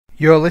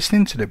You're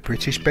listening to the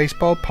British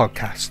Baseball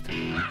Podcast.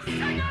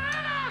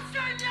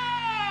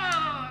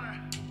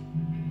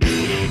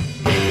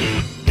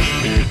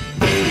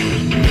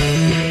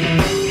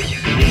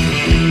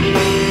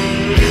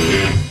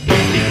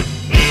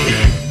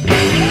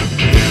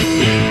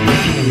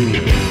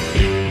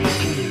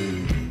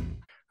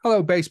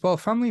 Hello, baseball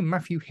family.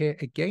 Matthew here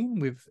again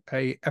with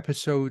a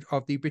episode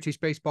of the British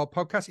Baseball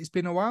Podcast. It's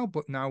been a while,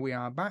 but now we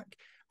are back,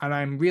 and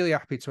I'm really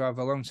happy to have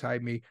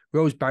alongside me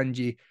Rose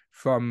Bhanji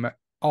from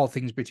all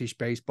things British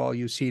baseball.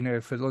 You've seen her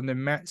for the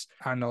London Mets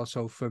and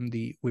also from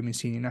the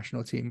women's senior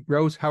national team.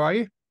 Rose, how are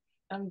you?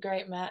 I'm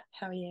great, Matt.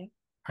 How are you?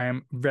 I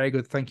am very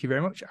good. Thank you very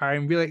much.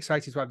 I'm really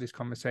excited to have this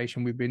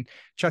conversation. We've been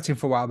chatting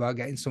for a while about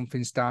getting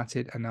something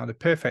started, and now the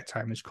perfect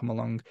time has come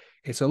along.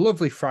 It's a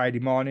lovely Friday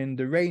morning.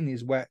 The rain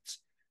is wet.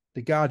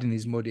 The garden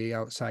is muddy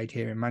outside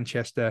here in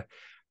Manchester,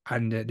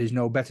 and there's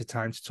no better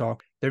time to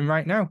talk than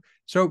right now.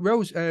 So,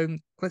 Rose,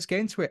 let's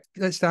get into it.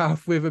 Let's start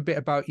off with a bit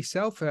about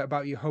yourself,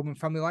 about your home and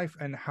family life,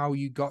 and how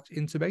you got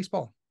into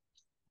baseball.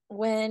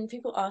 When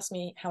people ask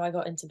me how I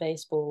got into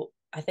baseball,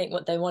 I think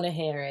what they want to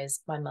hear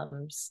is my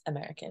mum's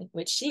American,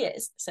 which she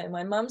is. So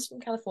my mum's from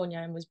California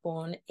and was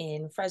born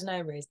in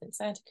Fresno, raised in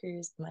Santa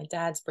Cruz. My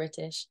dad's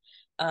British.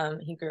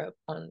 He grew up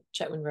on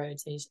Chetwynd Road,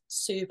 so he's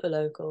super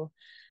local.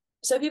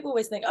 So people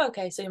always think, oh,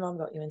 okay, so your mum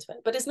got you into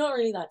it. But it's not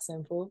really that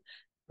simple.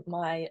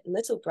 My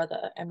little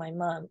brother and my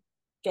mum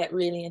get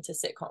really into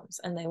sitcoms,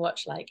 and they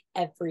watch like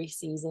every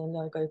season.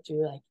 They'll go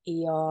through like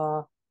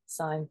ER,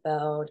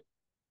 Seinfeld,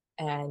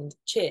 and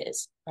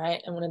Cheers,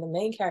 right? And one of the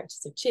main characters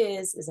of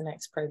Cheers is an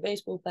ex-pro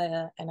baseball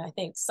player. And I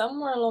think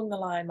somewhere along the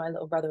line, my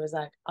little brother was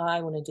like,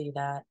 I want to do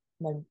that.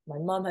 My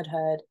mum had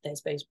heard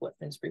there's baseball at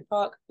Finsbury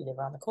Park. We live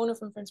around the corner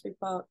from Finsbury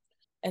Park.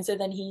 And so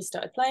then he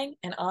started playing,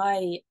 and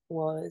I'm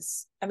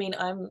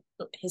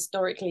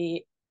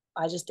historically,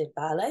 I just did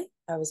ballet.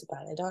 I was a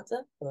ballet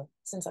dancer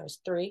since I was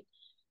 3.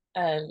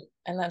 And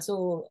that's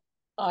all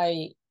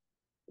I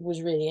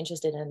was really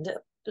interested in.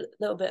 A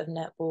little bit of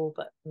netball,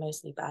 but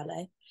mostly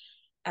ballet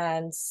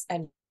and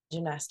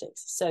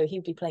gymnastics. So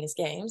he'd be playing his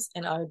games,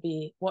 and I would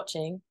be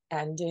watching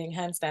and doing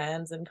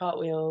handstands and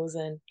cartwheels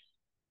and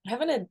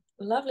having a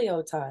lovely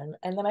old time.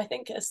 And then I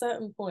think at a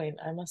certain point,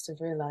 I must have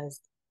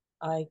realized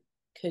I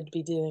could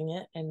be doing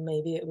it and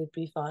maybe it would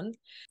be fun.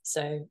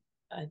 So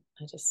I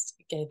just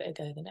gave it a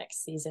go the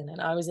next season, and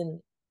I was in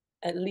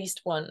at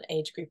least one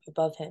age group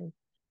above him.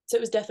 So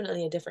it was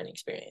definitely a different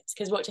experience,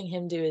 because watching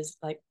him do his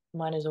like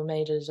minors or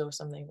majors or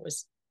something it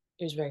was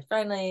very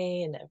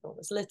friendly and everyone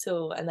was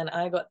little. And then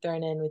I got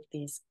thrown in with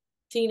these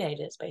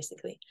teenagers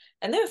basically,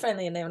 and they were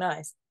friendly and they were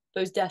nice,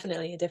 but it was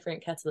definitely a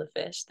different kettle of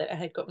fish that I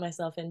had got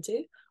myself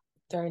into,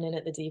 thrown in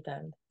at the deep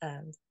end.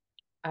 And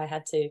I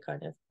had to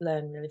kind of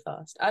learn really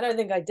fast. I don't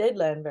think I did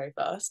learn very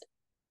fast,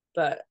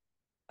 but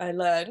I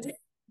learned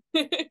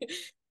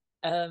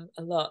a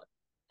lot.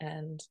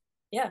 And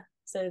yeah,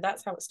 so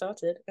that's how it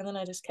started. And then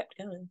I just kept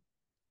going.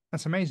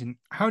 That's amazing.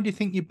 How do you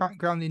think your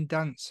background in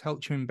dance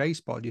helped you in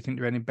baseball? Do you think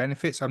there are any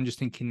benefits? I'm just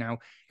thinking now,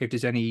 if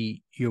there's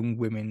any young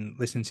women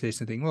listening to this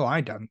and think, well, I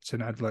dance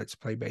and I'd like to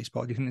play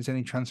baseball. Do you think there's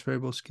any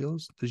transferable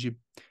skills? Does your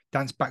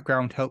dance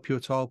background help you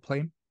at all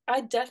playing?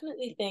 I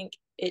definitely think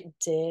it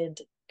did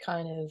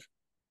kind of,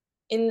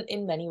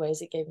 in many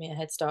ways, it gave me a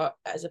head start,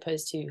 as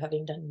opposed to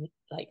having done,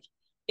 like,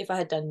 if I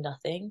had done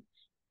nothing,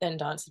 then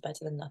dance is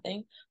better than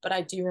nothing. But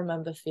I do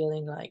remember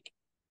feeling like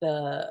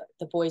the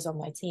boys on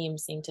my team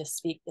seemed to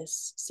speak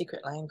this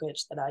secret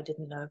language that I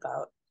didn't know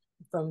about,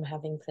 from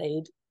having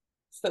played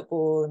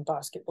football and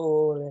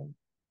basketball and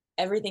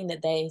everything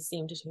that they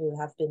seemed to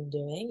have been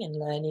doing, and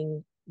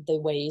learning the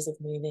ways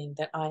of moving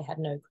that I had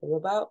no clue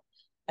about.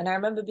 And I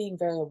remember being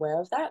very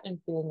aware of that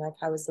and feeling like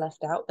I was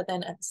left out. But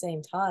then at the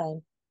same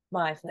time,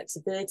 my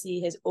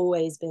flexibility has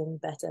always been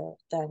better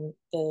than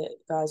the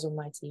guys on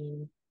my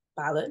team.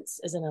 Balance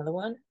is another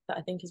one that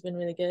I think has been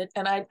really good.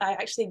 And I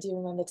actually do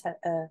remember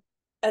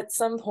at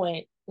some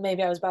point,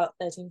 maybe I was about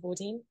 13,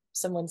 14,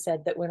 someone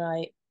said that when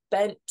I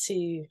bent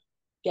to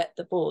get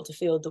the ball, to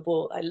field the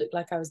ball, I looked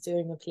like I was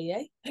doing a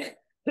plie.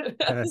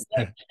 I was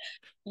like,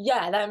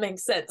 yeah, that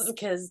makes sense,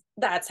 because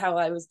that's how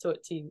I was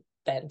taught to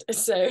bend.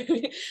 So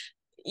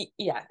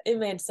yeah, it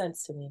made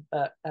sense to me,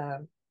 but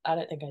I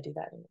don't think I do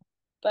that anymore.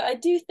 But I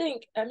do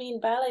think, I mean,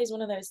 ballet is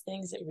one of those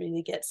things that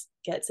really gets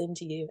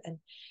into you. And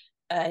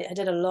I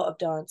did a lot of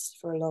dance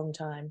for a long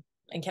time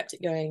and kept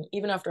it going.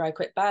 Even after I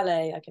quit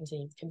ballet, I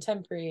continued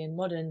contemporary and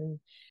modern. And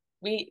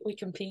we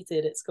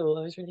competed at school.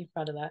 I was really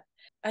proud of that.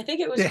 I think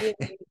it was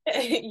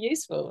really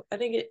useful. I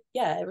think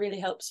it really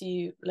helps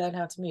you learn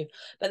how to move.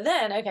 But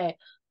then, okay,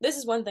 this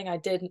is one thing I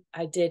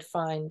did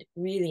find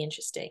really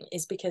interesting,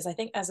 is because I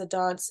think as a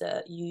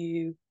dancer,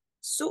 you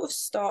sort of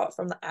start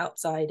from the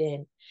outside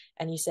in,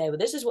 and you say, well,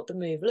 this is what the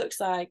move looks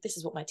like. This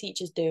is what my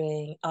teacher's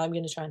doing. I'm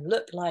going to try and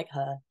look like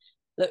her,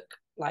 look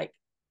like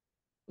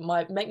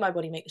make my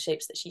body make the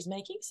shapes that she's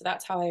making. So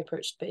that's how I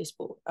approached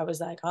baseball. I was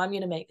like, I'm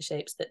going to make the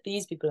shapes that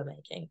these people are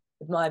making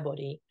with my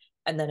body,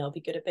 and then I'll be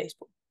good at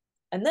baseball.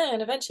 And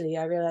then eventually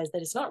I realized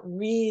that it's not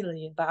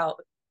really about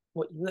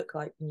what you look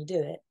like when you do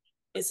it.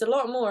 It's a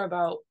lot more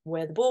about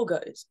where the ball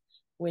goes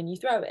when you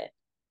throw it,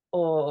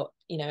 or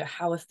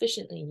how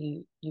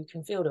efficiently you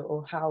can field it,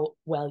 or how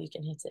well you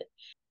can hit it,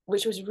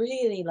 which was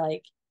really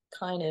like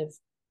kind of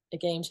a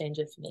game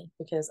changer for me,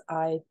 because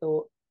I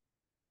thought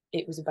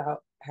it was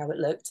about how it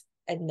looked,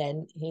 and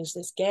then here's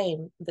this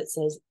game that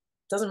says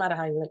doesn't matter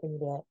how you look when you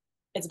do it,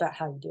 it's about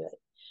how you do it.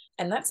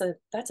 And that's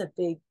a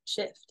big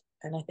shift,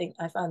 and I think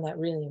I found that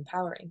really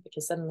empowering,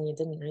 because suddenly it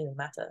didn't really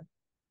matter.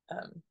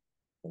 And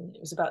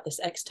it was about this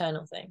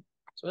external thing,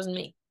 so it wasn't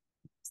me,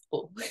 it's the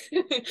ball.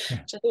 Yeah.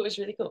 Which I thought was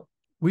really cool.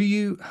 Were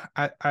you?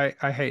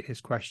 I hate this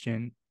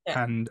question,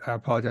 Yeah. and I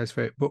apologize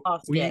for it. But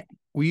Ask were you it.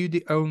 were you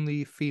the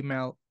only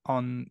female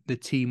on the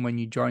team when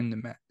you joined the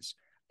Mets?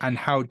 And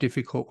how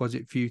difficult was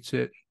it for you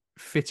to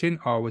fit in,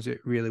 or was it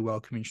really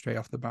welcoming straight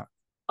off the bat?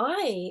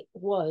 I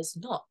was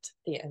not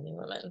the only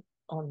woman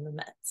on the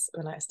Mets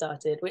when I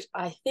started, which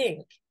I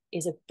think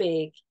is a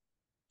big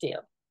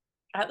deal.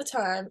 At the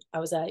time, I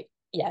was like,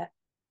 yeah,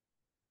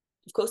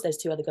 of course, there's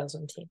two other girls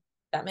on the team.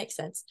 That makes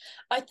sense.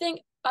 I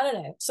think, I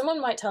don't know,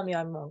 someone might tell me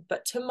I'm wrong,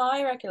 but to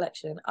my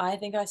recollection, I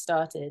think I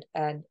started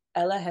and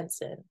Ella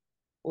Henson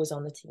was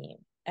on the team,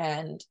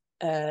 and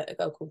a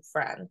girl called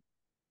Fran.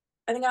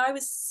 I think I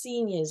was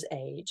seniors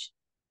age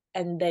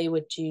and they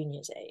were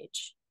juniors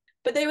age.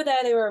 But they were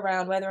there, they were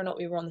around. Whether or not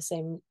we were on the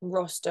same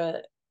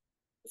roster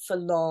for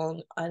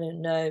long, I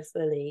don't know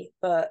fully.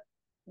 But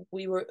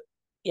we were,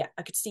 yeah,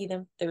 I could see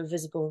them. They were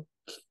visible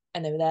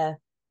and they were there.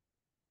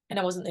 And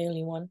I wasn't the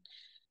only one.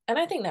 And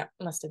I think that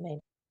must have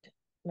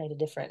made a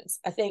difference.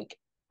 I think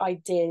I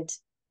did,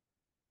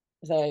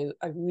 though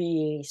I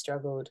really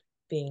struggled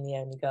being the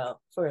only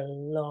girl for a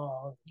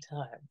long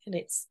time. And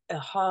it's a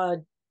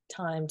hard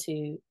time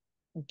to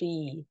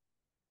be,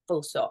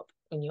 full stop,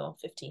 when you're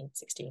 15,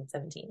 16,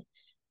 17.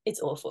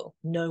 It's awful.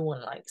 No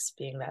one likes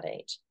being that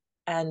age.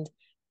 And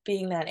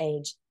being that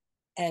age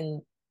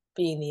and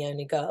being the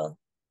only girl,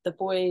 the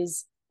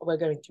boys were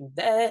going through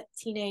their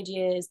teenage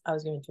years, I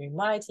was going through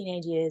my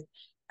teenage years,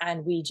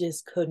 and we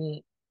just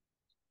couldn't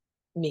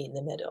meet in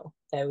the middle.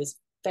 There was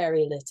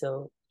very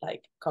little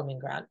like common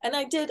ground. And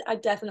I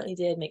definitely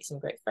did make some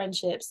great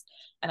friendships,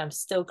 and I'm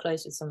still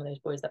close with some of those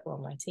boys that were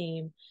on my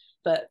team.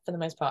 But for the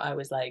most part, I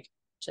was like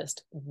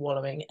just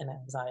wallowing in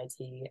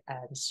anxiety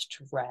and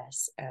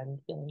stress and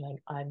feeling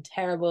like I'm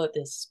terrible at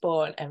this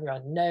sport and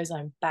everyone knows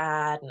I'm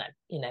bad, and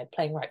I'm,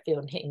 playing right field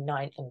and hitting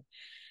ninth, and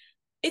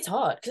it's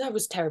hard because I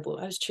was terrible.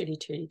 I was truly,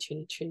 truly,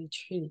 truly, truly,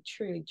 truly,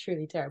 truly,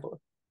 truly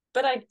terrible.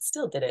 But I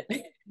still did it.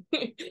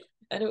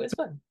 And it was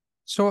fun.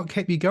 So what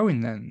kept you going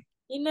then?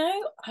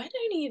 I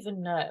don't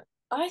even know.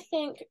 I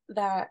think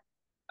that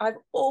I've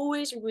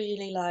always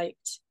really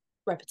liked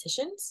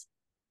repetitions,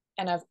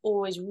 and I've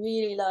always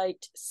really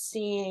liked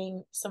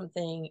seeing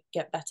something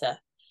get better.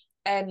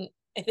 And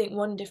I think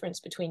one difference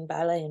between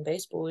ballet and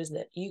baseball is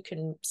that you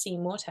can see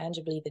more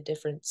tangibly the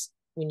difference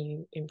when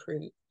you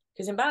improve.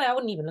 Because in ballet, I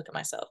wouldn't even look at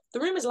myself.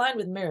 The room is lined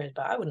with mirrors,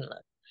 but I wouldn't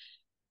look.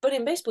 But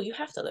in baseball, you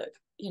have to look.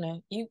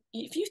 You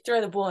if you throw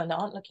the ball and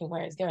aren't looking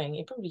where it's going,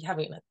 you probably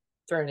haven't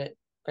thrown it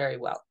very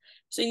well.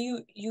 So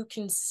you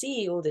can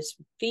see all this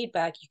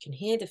feedback, you can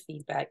hear the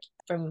feedback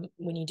from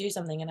when you do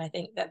something, and I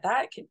think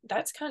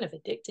that's kind of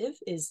addictive.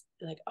 Is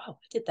like, oh,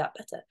 I did that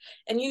better.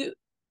 And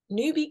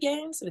newbie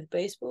games with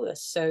baseball are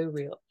so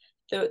real.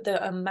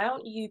 The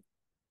amount you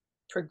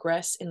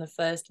progress in the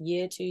first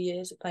year, 2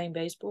 years of playing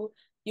baseball,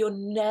 you're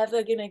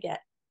never gonna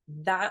get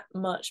that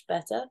much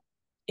better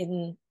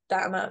in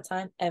that amount of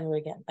time ever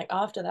again. Like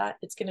after that,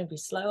 it's gonna be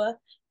slower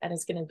and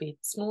it's gonna be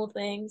small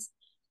things.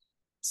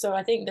 So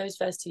I think those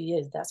first 2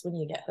 years, that's when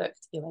you get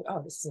hooked. You're like,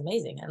 oh, this is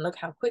amazing. And look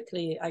how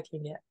quickly I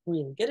can get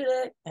really good at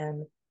it.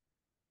 And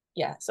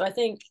yeah, so I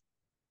think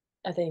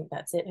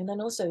that's it. And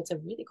then also it's a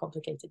really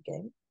complicated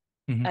game.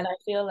 Mm-hmm. And I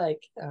feel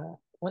like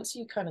once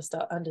you kind of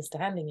start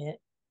understanding it,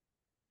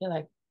 you're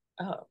like,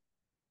 oh,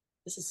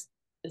 this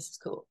is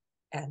cool.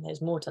 And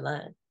there's more to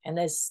learn. And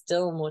there's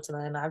still more to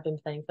learn. I've been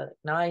playing for like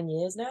 9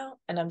 years now,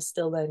 and I'm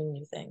still learning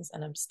new things.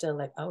 And I'm still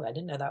like, oh, I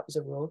didn't know that was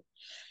a rule.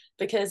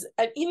 Because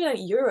even at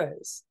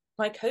Euros,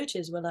 my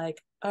coaches were like,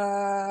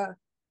 I'm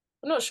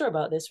not sure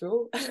about this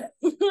rule.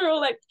 We're all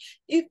like,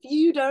 if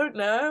you don't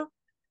know,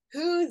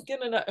 who's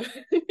gonna know?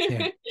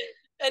 Yeah.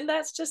 And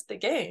that's just the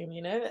game.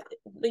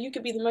 You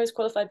could be the most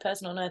qualified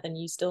person on earth and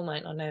you still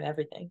might not know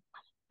everything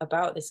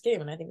about this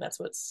game. And I think that's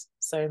what's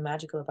so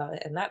magical about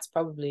it. And that's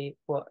probably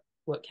what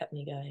kept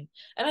me going.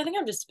 And I think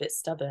I'm just a bit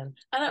stubborn.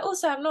 And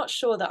I'm not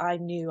sure that I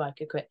knew I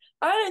could quit.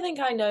 I don't think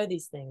I know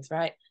these things,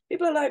 right?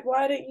 People are like,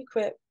 why don't you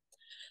quit?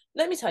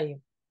 Let me tell you,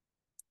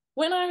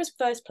 when I was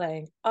first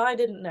playing, I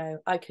didn't know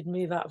I could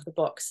move out of the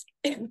box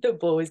if the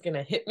ball was going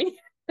to hit me.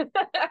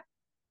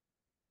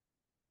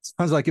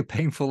 Sounds like a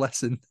painful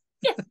lesson.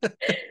 Yeah,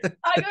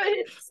 I got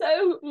hit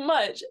so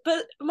much,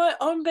 but my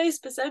on-base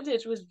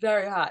percentage was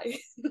very high.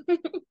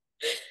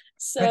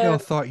 That girl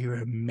So, thought you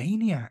were a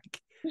maniac.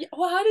 yeah,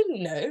 well, I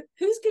didn't know.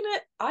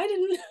 I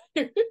didn't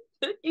know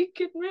that you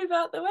could move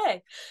out the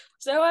way.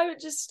 So I would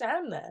just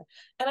stand there.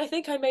 And I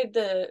think I made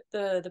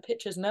the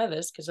pitchers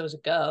nervous because I was a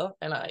girl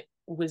and I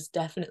was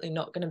definitely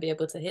not going to be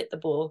able to hit the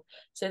ball.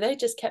 So they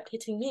just kept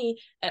hitting me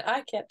and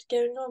I kept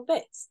going on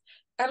base.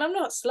 And I'm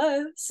not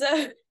slow.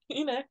 So,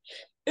 you know,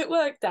 it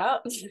worked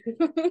out.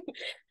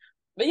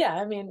 But yeah,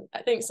 I mean,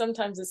 I think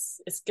sometimes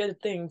it's a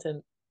good thing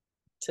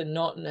to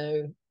not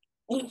know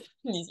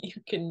you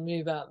can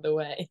move out the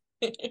way.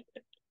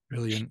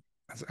 Brilliant.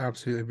 That's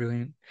absolutely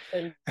brilliant.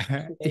 So,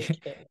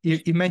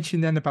 You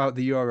mentioned then about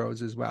the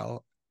Euros as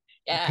well.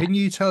 yeah. Can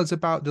you tell us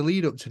about the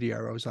lead up to the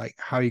Euros, like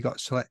how you got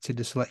selected,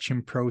 the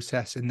selection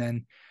process, and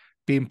then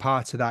being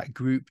part of that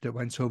group that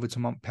went over to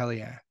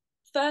Montpellier?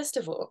 First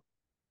of all,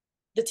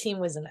 the team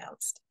was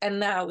announced,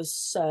 and that was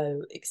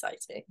so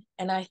exciting.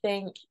 And I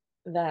think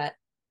that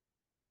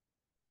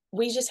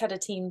we just had a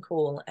team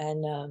call,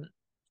 and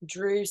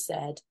Drew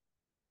said,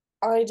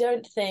 I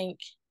don't think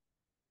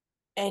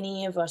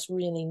any of us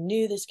really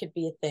knew this could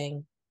be a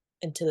thing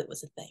until it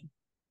was a thing.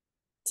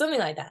 Something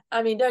like that.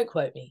 I mean, don't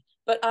quote me,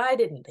 but I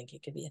didn't think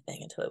it could be a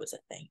thing until it was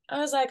a thing. I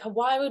was like,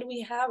 why would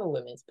we have a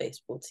women's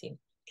baseball team?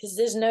 Because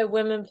there's no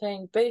women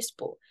playing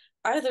baseball.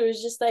 Either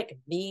it's just like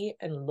me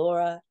and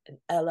Laura and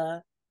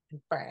Ella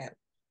and Fran,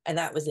 and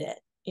that was it,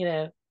 you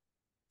know,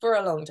 for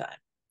a long time.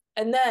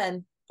 And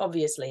then,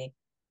 obviously,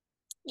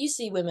 you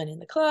see women in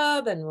the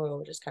club and we're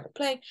all just kind of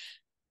playing.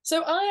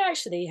 So I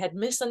actually had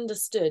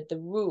misunderstood the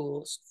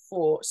rules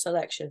for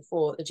selection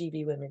for the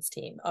GB women's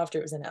team after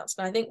it was announced.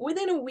 And I think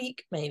within a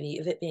week, maybe,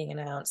 of it being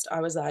announced,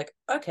 I was like,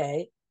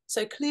 okay,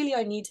 so clearly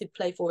I need to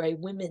play for a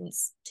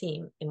women's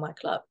team in my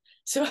club.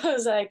 So I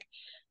was like,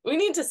 we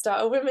need to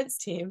start a women's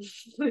team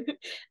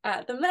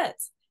at the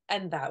Mets.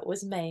 And that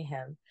was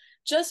Mayhem,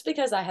 just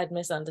because I had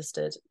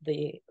misunderstood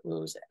the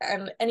rules.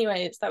 And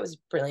anyway, that was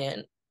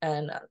brilliant.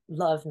 And I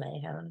love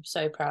Mayhem. I'm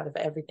so proud of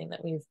everything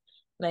that we've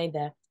made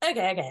there.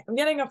 Okay. I'm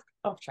getting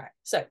off track.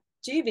 So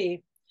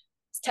GB,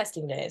 it's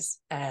testing days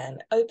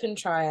and open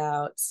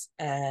tryouts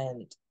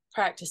and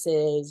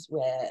practices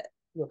where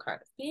you're kind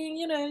of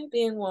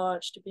being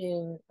watched,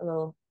 being a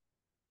little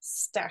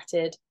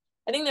statted.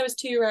 I think there was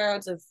 2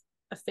 rounds of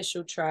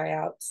official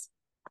tryouts,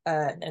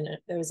 and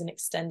there was an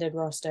extended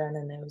roster, and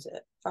then there was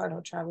a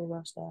final travel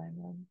roster,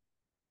 and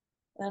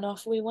then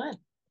off we went.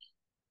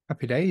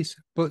 Happy days.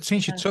 But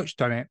since you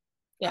touched on it,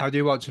 how do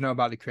you want to know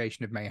about the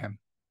creation of Mayhem?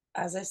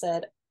 As I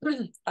said,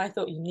 I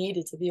thought you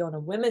needed to be on a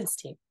women's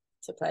team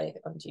to play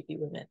on GB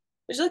Women,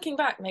 which looking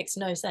back makes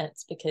no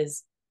sense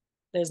because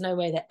there's no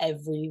way that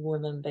every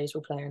woman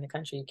baseball player in the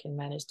country can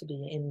manage to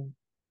be in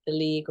the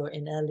league or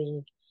in a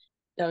league.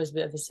 That was a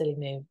bit of a silly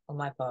move on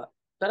my part.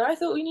 But I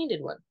thought we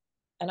needed one.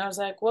 And I was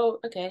like, well,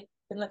 okay,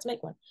 then let's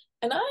make one.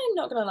 And I'm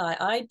not going to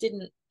lie,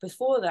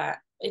 before that,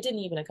 it didn't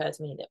even occur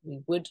to me that we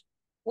would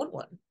want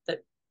one,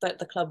 that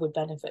the club would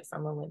benefit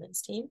from a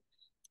women's team,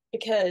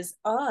 because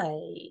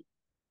I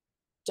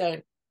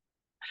don't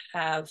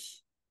have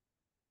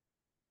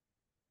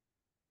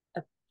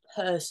a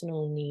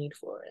personal need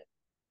for it,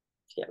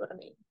 if you get what I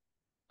mean.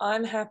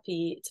 I'm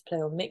happy to play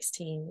on mixed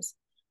teams,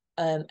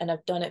 and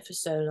I've done it for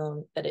so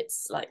long that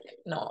it's like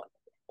not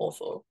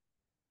awful.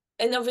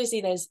 And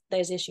obviously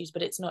there's issues,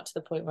 but it's not to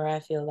the point where I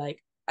feel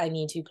like I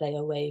need to play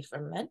away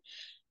from men.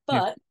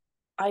 But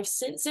I've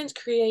since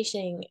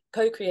co-creating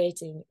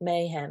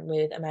Mayhem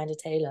with Amanda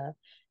Taylor,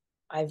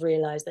 I've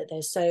realized that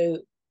there's so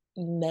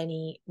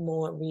many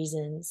more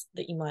reasons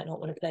that you might not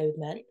want to play with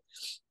men,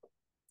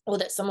 or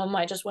that someone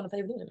might just want to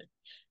play with women.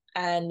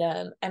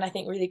 And I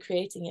think really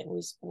creating it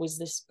was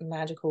this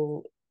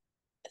magical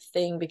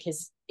thing,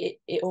 because it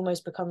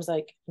almost becomes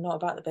like not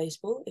about the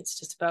baseball, it's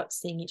just about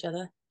seeing each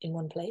other in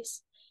one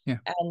place.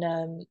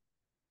 And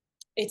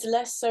it's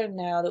less so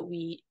now that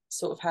we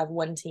sort of have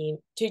 2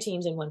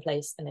 teams in one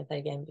place and they play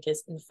a game,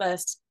 because in the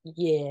first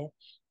year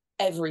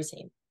every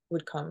team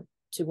would come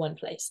to one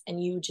place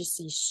and you would just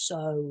see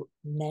so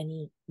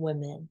many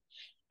women.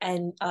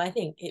 And I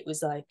think it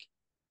was like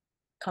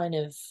kind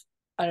of,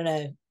 I don't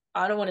know,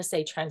 I don't want to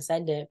say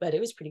transcendent, but it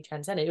was pretty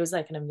transcendent. It was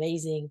like an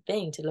amazing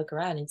thing to look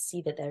around and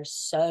see that there's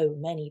so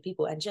many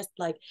people, and just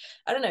like,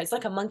 I don't know, it's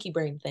like a monkey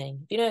brain thing.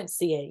 If you don't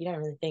see it, you don't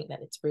really think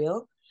that it's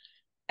real.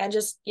 And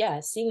just,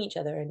 seeing each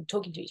other and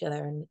talking to each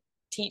other and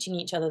teaching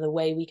each other the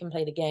way we can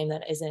play the game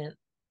that isn't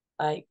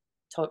like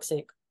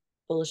toxic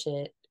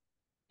bullshit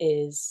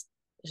is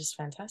just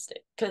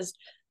fantastic, because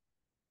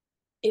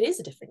it is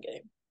a different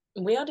game.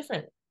 We are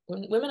different.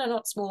 Women are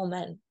not small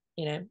men,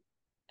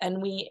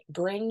 and we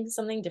bring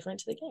something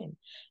different to the game.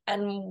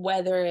 And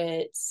whether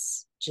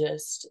it's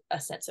just a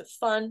sense of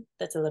fun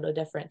that's a little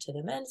different to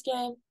the men's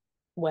game,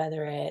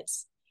 whether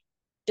it's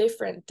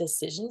different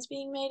decisions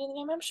being made in the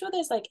game, I'm sure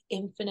there's like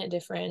infinite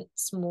different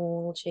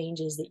small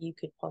changes that you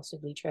could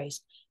possibly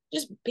trace.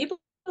 Just people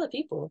are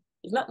people.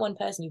 You've met one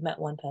person,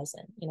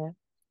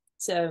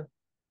 So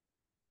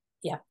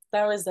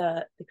that was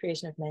the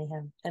creation of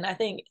Mayhem. And I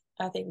think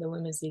the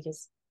women's league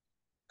is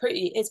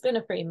it's been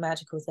a pretty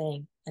magical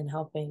thing, and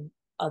helping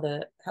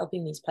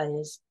these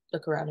players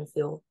look around and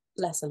feel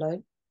less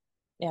alone.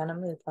 And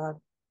I'm really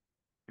proud.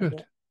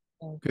 Good.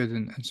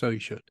 And so you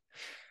should.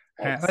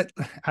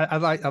 I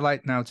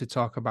like now to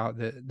talk about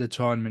the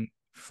tournament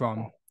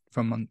from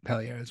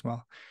Montpellier as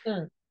well.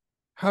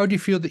 How do you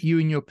feel that you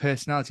and your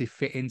personality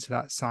fit into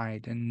that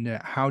side? And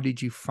how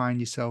did you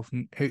find yourself?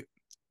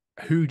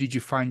 Who did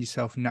you find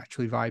yourself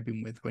naturally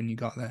vibing with when you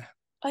got there?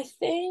 I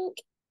think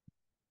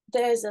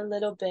there's a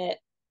little bit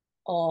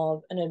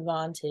of an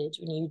advantage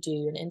when you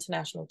do an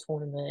international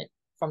tournament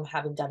from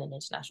having done an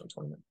international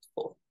tournament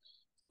before.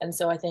 And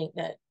so I think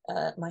that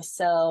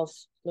myself,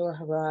 Laura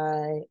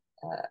Harai,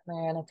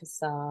 Mariana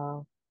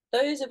Casal,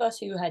 those of us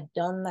who had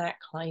done that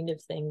kind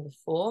of thing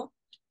before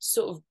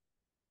sort of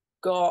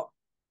got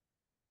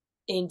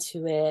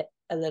into it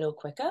a little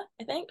quicker,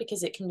 I think,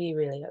 because it can be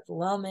really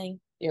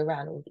overwhelming. You're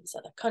around all these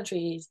other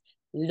countries,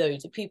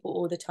 loads of people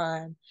all the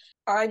time.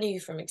 I knew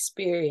from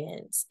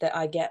experience that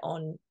I get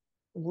on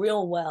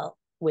real well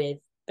with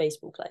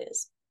baseball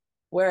players,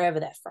 wherever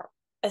they're from,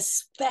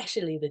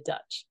 especially the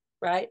Dutch,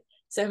 right?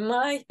 So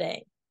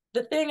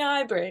the thing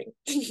I bring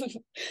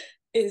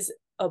is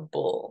a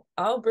ball.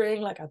 I'll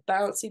bring like a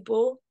bouncy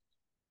ball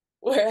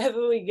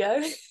wherever we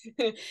go.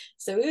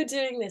 So we were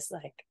doing this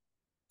like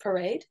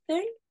parade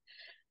thing,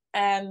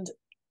 and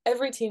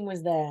every team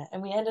was there,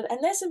 and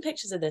there's some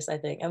pictures of this, I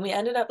think, and we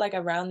ended up like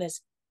around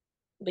this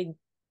big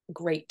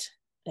grate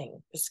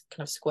thing, this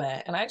kind of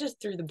square, and I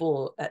just threw the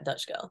ball at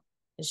Dutch girl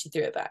and she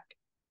threw it back.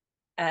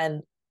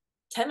 And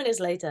 10 minutes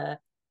later,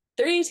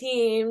 3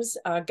 teams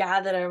are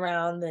gathered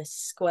around this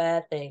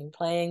square thing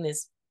playing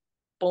this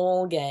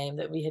ball game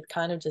that we had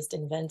kind of just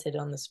invented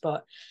on the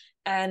spot.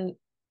 And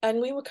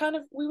we were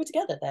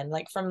together then.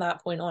 Like from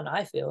that point on,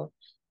 I feel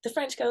the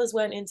French girls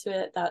weren't into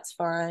it. That's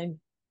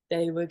fine.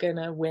 They were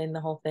gonna win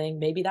the whole thing.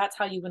 Maybe that's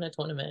how you win a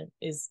tournament,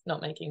 is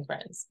not making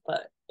friends.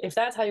 But if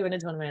that's how you win a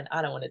tournament,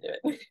 I don't want to do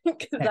it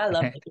because I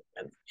love making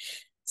friends.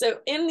 So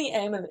in the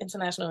aim of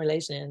international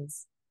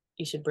relations,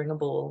 you should bring a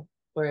ball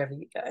wherever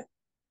you go.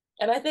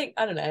 And I think,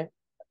 I don't know,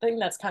 I think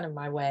that's kind of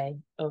my way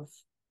of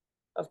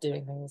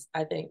doing things.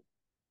 I think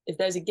if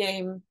there's a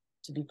game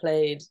to be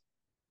played,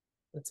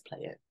 let's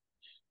play it.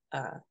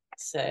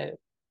 So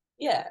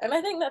yeah, and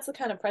I think that's the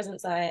kind of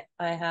presence I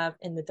have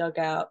in the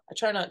dugout. I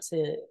try not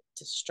to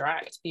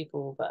distract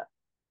people, but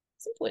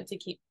it's important to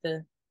keep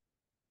the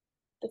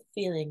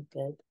feeling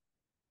good.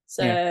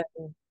 So Yeah.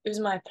 it was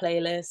my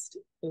playlist.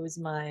 It was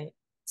my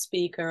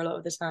speaker a lot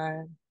of the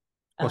time.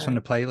 What's on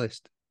the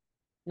playlist?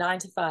 9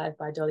 to 5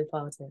 by Dolly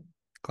Parton.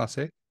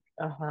 Classic.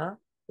 Uh-huh. A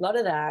lot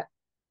of that.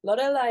 A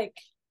lot of like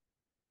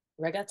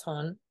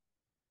reggaeton.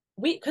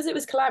 Because it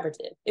was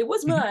collaborative. It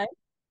was mine,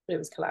 but it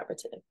was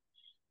collaborative.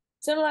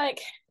 Some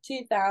like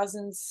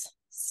 2000s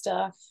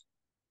stuff.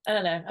 I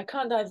don't know. I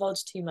can't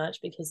divulge too much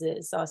because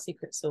it's our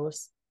secret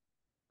sauce.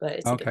 But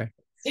it's okay.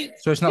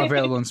 So it's not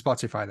available on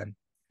Spotify then?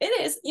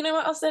 It is. You know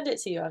what? I'll send it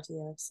to you after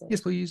the episode.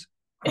 Yes, please.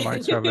 I'd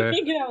like to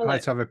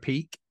have a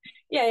peek.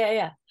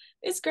 Yeah.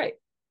 It's great.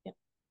 Yeah.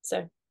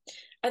 So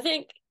I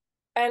think,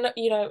 and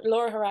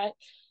Laura Harai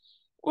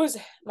was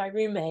my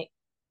roommate,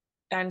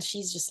 and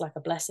she's just like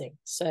a blessing.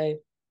 So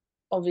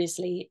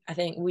obviously, I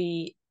think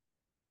we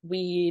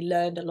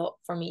learned a lot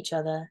from each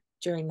other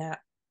during that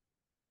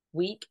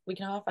week and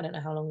a half. I don't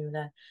know how long we were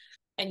there.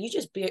 And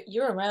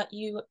you're around,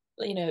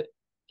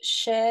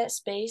 share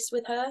space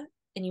with her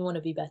and you want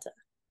to be better.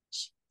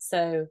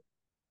 So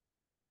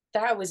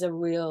that was a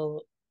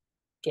real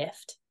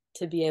gift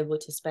to be able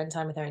to spend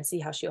time with her and see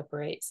how she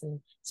operates and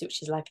see what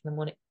she's like in the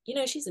morning.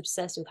 She's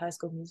obsessed with High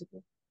School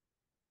Musical.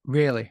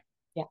 Really?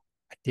 Yeah.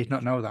 I did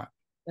not know that.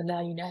 And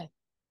now you know.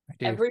 I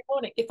do. Every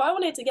morning, if I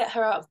wanted to get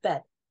her out of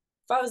bed,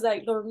 if I was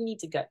like, Laura, we need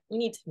to go, we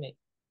need to move,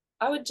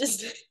 I would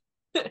just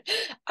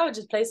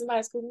play some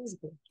High School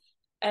Musical,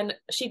 and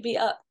she'd be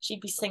up, she'd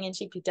be singing,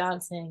 she'd be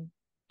dancing,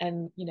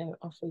 and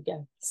off we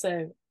go.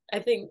 So I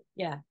think,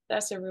 yeah,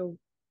 that's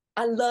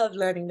I love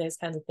learning those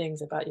kinds of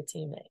things about your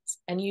teammates.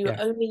 And you might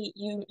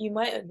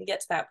only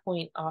get to that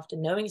point after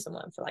knowing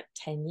someone for like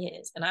 10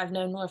 years. And I've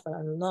known Laura for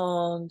a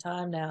long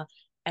time now,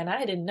 and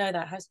I didn't know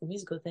that High School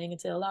Musical thing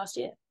until last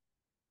year.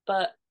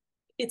 But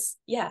it's,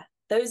 yeah,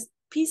 those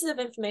pieces of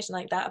information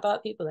like that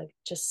about people are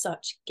just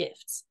such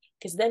gifts,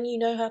 because then you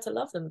know how to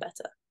love them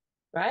better,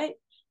 right?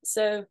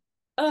 So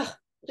it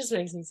just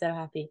makes me so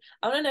happy.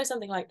 I want to know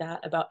something like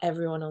that about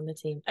everyone on the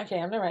team. Okay,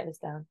 I'm gonna write this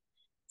down.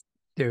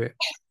 Do it.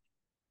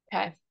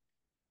 Okay.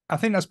 I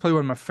think that's probably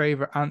one of my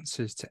favorite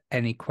answers to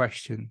any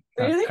question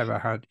Really? I've ever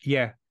had.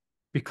 Yeah,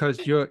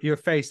 because your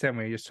face then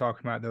when you're just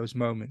talking about those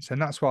moments,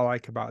 and that's what I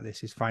like about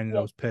this, is finding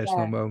those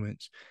personal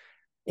moments.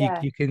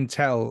 You can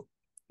tell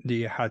that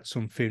you had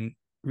something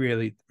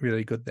really,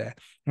 really good there.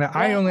 Now,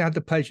 I only had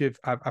the pleasure of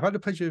I've had the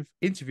pleasure of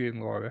interviewing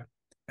Laura,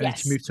 and then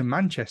she moved to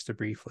Manchester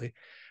briefly,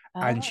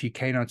 and she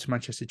came out to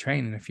Manchester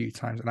training a few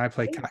times, and I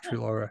played catch with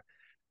Laura,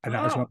 and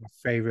that was one of my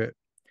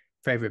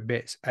favorite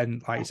bits.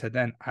 And like you said,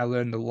 then I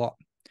learned a lot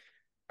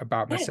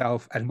about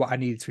myself and what I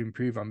needed to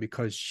improve on,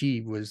 because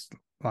she was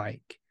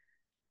like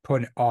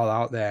putting it all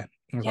out there.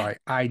 I was like,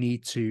 I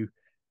need to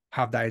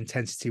have that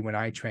intensity when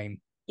I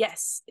train.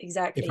 Yes,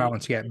 exactly. If I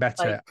want to get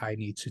better, I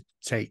need to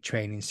take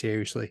training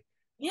seriously.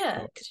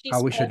 Yeah,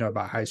 I wish I'd known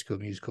about High School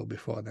Musical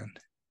before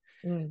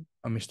then.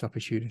 I missed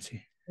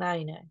opportunity. Now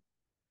you know.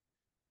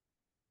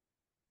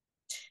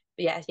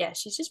 yeah,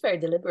 she's just very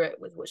deliberate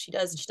with what she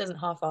does, and she doesn't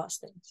half-ass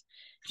things.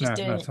 She's No,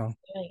 doing not it, at all.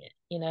 doing it,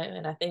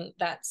 and I think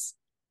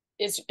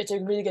it's a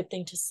really good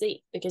thing to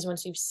see, because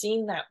once you've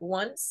seen that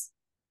once,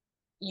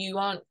 you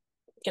aren't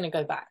going to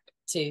go back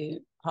to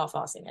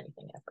half-assing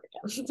anything ever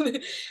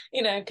again.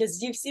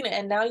 Because you've seen it,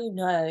 and now in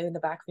the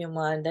back of your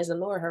mind there's a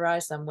Laura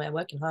Harris somewhere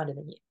working harder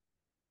than you.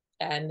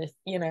 And if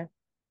you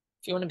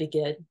want to be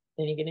good,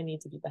 then you're going to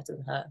need to be better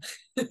than her.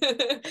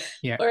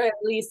 Yeah. Or at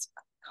least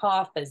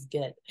half as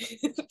good.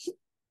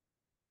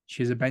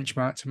 She's a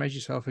benchmark to measure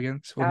yourself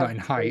against. Well, not in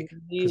height,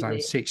 because I'm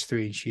Absolutely.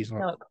 6'3" and she's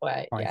like Not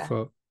quite, 5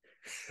 foot.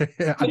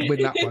 I'd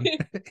win that one.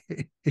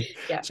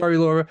 Yeah. Sorry,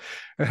 Laura.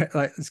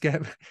 Let's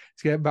get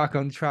back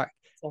on track.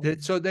 So,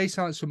 So they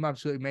sound some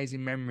absolutely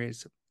amazing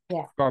memories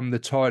yeah. from the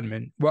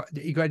tournament. What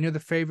you got? Any other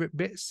favorite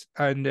bits?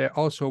 And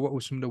also, what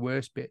were some of the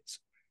worst bits?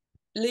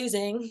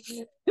 Losing.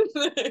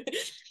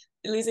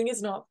 Losing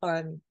is not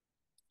fun.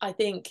 I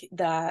think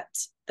that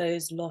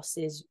those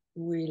losses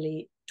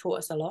really taught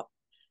us a lot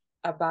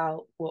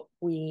about what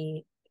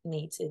we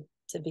need to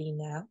be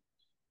now.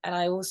 And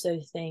I also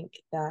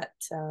think that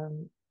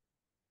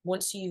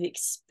once you've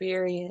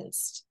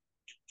experienced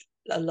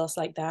a loss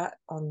like that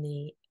on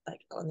the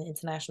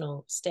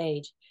international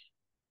stage,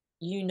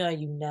 you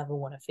never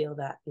want to feel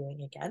that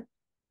feeling again.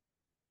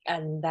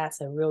 And that's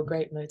a real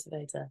great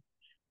motivator.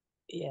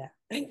 Yeah.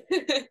 We're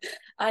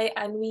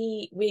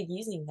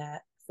using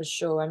that for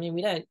sure. I mean,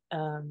 we don't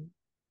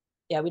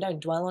we don't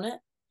dwell on it.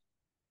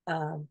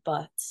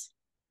 But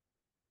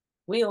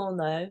we all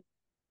know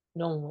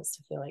no one wants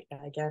to feel like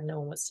that again. No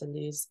one wants to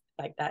lose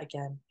like that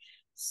again.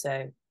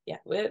 So yeah,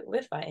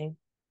 we're fighting.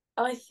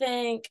 I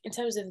think in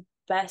terms of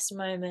best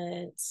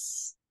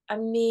moments, I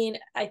mean,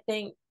 I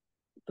think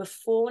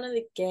before one of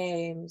the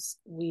games,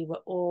 we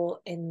were all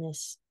in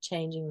this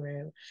changing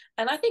room,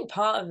 and I think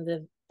part of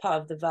the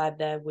vibe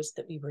there was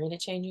that we were in a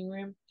changing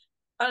room.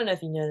 I don't know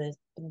if you know this,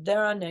 but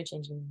there are no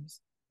changing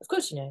rooms. Of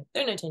course,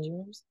 there are no changing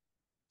rooms.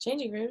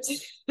 Changing rooms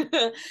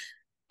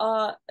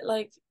are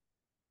like,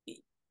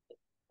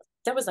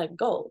 that was like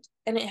gold,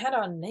 and it had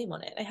our name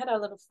on it. It had our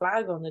little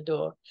flag on the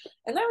door,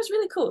 and that was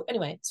really cool.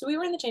 Anyway, so we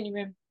were in the changing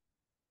room,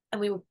 and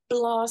we were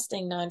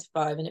blasting 9 to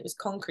 5, and it was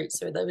concrete,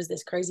 so there was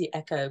this crazy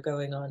echo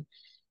going on,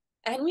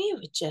 and we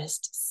were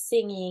just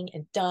singing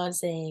and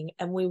dancing,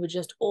 and we were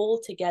just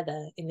all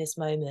together in this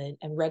moment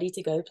and ready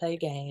to go play a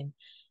game.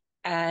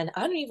 And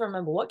I don't even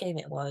remember what game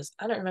it was.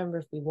 I don't remember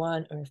if we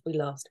won or if we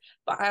lost,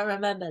 but I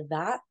remember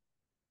that.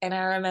 And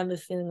I remember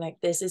feeling like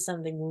this is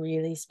something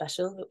really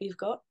special that we've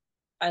got.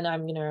 And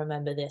I'm going to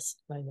remember this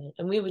moment.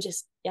 And we were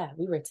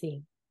we were a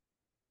team.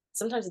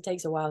 Sometimes it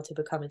takes a while to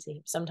become a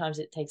team. Sometimes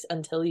it takes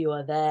until you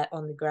are there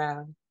on the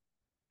ground,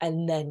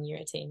 and then you're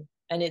a team.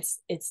 And it's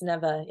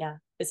never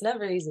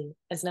easy.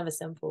 It's never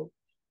simple.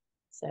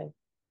 So,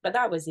 but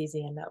that was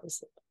easy, and that was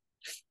simple.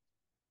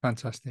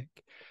 Fantastic.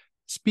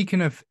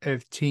 Speaking of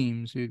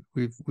teams,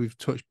 we've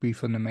touched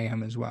briefly on the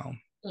Mayhem as well.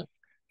 Mm.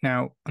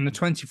 Now, on the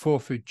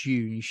 24th of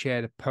June, you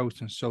shared a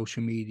post on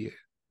social media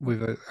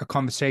with a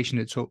conversation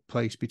that took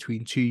place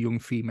between two young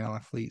female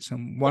athletes,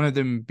 and one of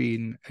them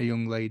being a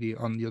young lady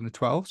on the under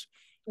 12s,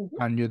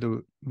 and the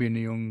other being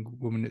a young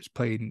woman that's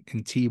playing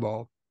in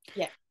T-ball.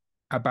 Yeah.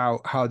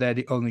 About how they're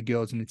the only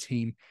girls in the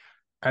team.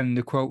 And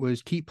the quote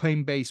was, "Keep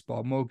playing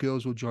baseball, more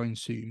girls will join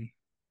soon.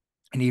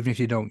 And even if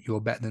you don't,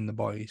 you're better than the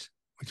boys,"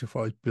 which I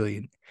thought was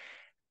brilliant.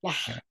 Yeah.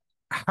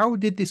 How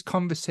did this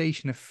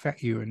conversation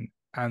affect you,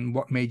 and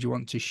what made you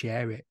want to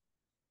share it?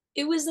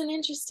 It was an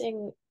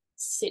interesting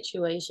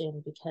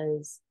situation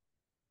because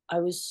I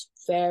was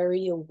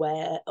very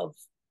aware of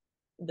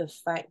the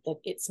fact that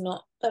it's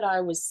not that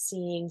I was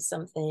seeing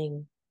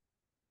something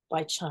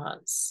by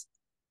chance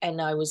and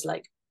I was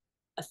like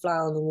a fly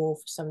on the wall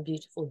for some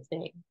beautiful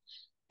thing.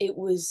 It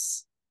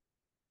was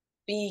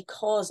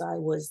because I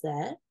was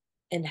there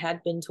and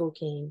had been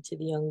talking to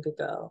the younger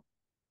girl,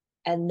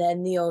 and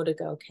then the older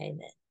girl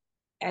came in.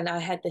 And I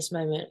had this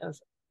moment of,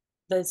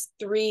 there's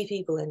 3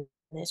 people in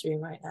this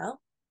room right now,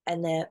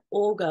 and they're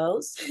all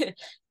girls,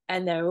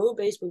 and they're all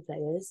baseball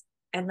players,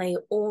 and they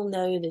all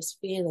know this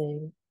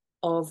feeling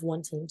of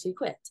wanting to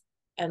quit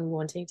and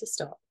wanting to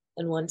stop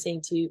and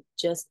wanting to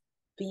just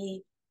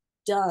be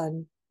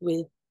done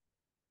with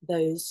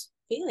those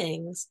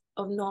feelings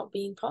of not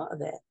being part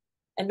of it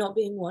and not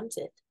being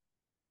wanted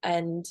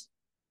and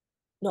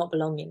not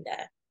belonging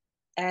there.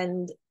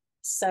 And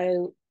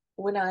so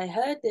when I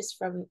heard this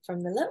from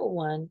the little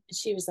one,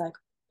 she was like,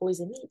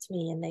 boys are mean to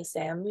me, and they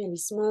say I'm really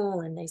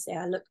small, and they say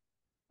I look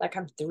like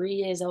I'm 3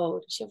 years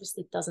old. She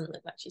obviously doesn't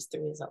look like she's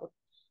 3 years old.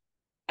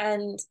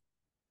 And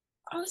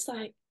I was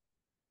like,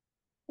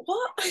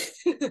 what?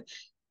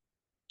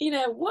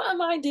 What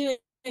am I doing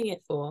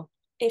it for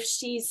if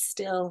she's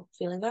still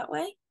feeling that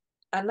way?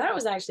 And that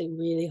was actually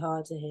really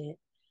hard to hear.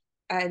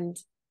 And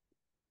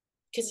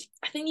because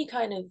I think you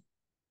kind of,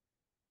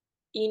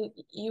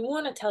 you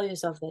want to tell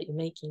yourself that you're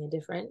making a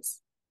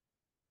difference,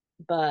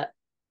 and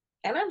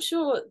I'm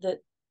sure that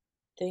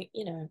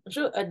I'm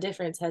sure a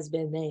difference has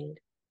been made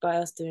by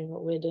us doing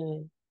what we're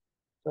doing.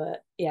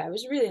 But yeah, it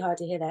was really hard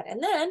to hear that.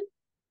 And then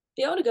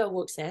the older girl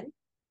walks in,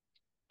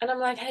 And I'm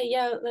like, hey,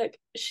 yeah, look,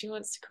 she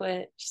wants to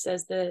quit. She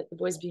says the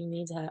boys being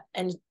mean to her.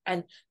 And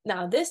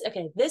now this,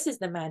 okay, this is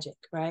the magic,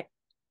 right?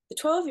 The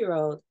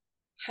 12-year-old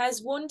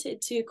has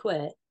wanted to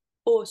quit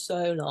for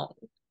so long.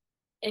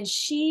 And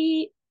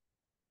she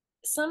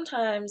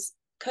sometimes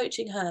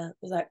coaching her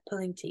was like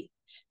pulling teeth.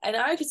 And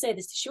I could say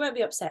this, she won't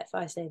be upset if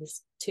I say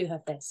this to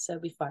her face, so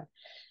it'll be fine.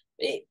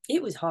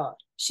 It was hard.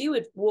 She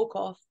would walk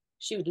off,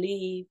 she would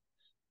leave.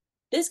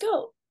 This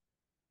girl,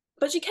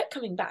 but she kept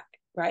coming back,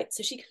 right?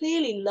 So she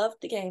clearly loved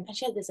the game and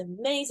she had this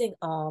amazing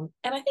arm.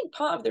 And I think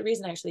part of the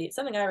reason, actually, it's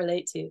something I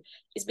relate to,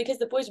 is because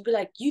the boys would be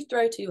like, you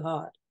throw too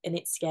hard and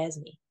it scares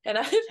me. And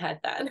I've had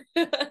that.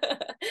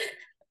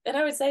 And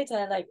I would say to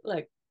her, like,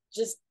 look,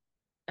 just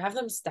have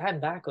them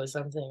stand back or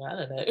something. I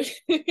don't know.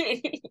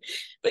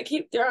 But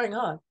keep throwing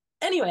hard.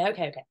 Anyway,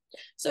 okay.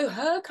 So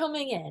her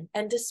coming in,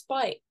 and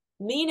despite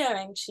me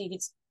knowing she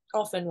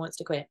often wants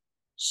to quit,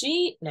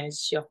 she knows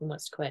she often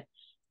wants to quit.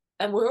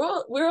 And we're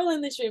all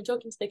in this room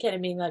talking to the kid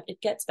and being like, it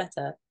gets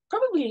better.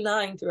 Probably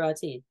lying through our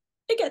teeth.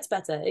 It gets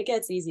better. It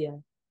gets easier.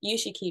 You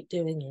should keep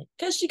doing it.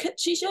 Because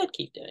she should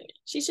keep doing it.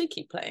 She should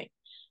keep playing.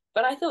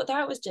 But I thought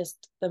that was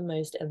just the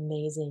most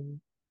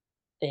amazing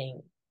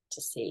thing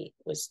to see,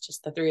 was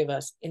just the three of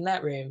us in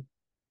that room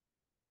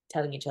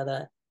telling each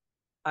other,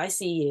 I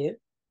see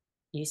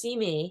you see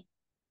me,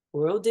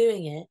 we're all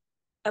doing it,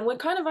 and we're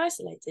kind of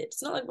isolated.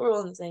 It's not like we're all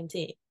on the same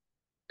team,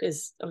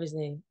 because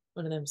obviously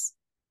one of them's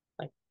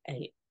like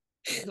 8,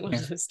 one Yeah.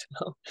 of them's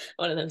 12,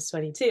 one of them's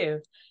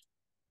 22.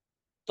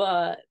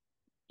 But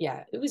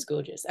yeah, it was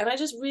gorgeous. And I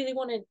just really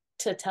wanted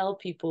to tell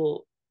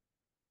people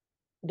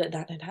that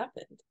that had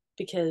happened,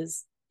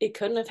 because it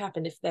couldn't have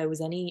happened if there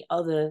was any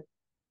other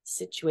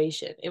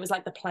situation. It was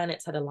like the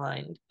planets had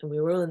aligned and we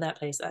were all in that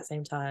place at that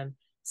same time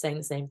saying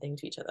the same thing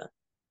to each other.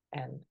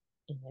 And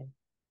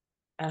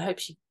I hope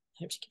she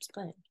keeps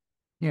playing.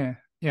 Yeah.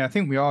 Yeah, I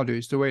think we all do.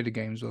 It's the way the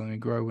games will only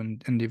grow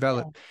and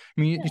develop. Yeah.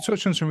 I mean, Yeah. you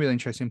touched on some really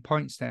interesting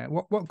points there.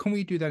 What can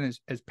we do then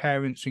as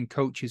parents and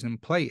coaches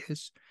and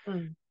players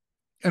Mm.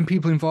 and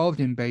people involved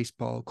in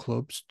baseball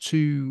clubs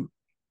to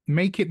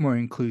make it more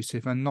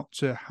inclusive and not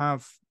to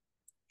have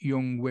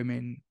young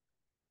women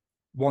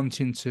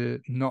wanting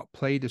to not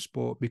play the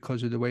sport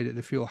because of the way that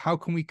they feel? How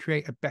can we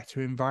create a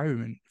better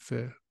environment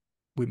for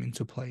women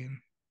to play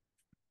in?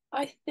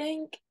 I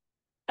think,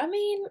 I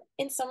mean,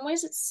 in some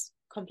ways it's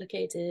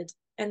complicated,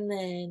 and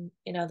then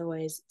in other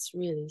ways it's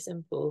really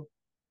simple.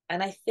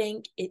 And I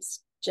think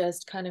it's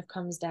just kind of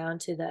comes down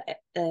to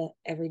the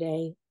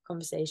everyday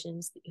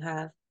conversations that you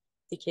have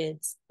with the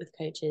kids, with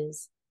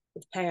coaches,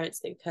 with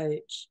parents that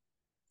coach.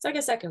 It's like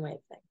a second wave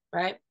thing,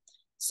 right?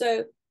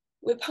 So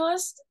we're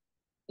past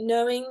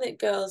knowing that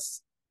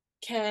girls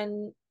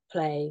can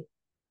play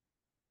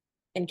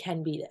and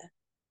can be there.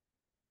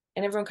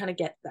 And everyone kind of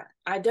gets that.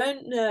 I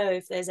don't know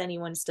if there's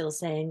anyone still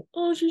saying,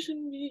 oh, she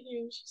shouldn't be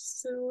here. She's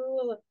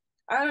so.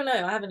 I don't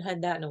know. I haven't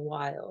heard that in a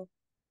while.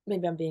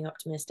 Maybe I'm being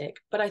optimistic.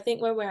 But I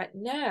think where we're at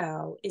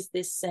now is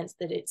this sense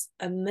that it's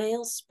a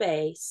male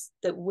space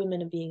that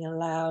women are being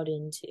allowed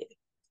into.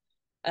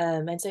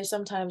 And so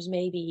sometimes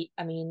maybe,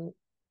 I mean,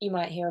 you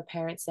might hear a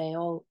parent say,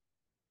 oh,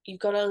 you've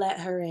got to let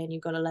her in,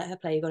 you've got to let her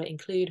play, you've got to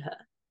include her.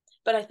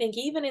 But I think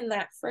even in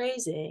that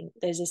phrasing,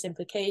 there's this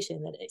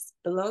implication that it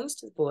belongs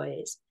to the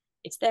boys,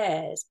 it's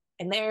theirs,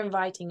 and they're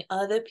inviting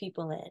other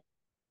people in.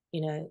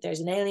 You know, there's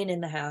an alien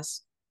in the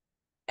house,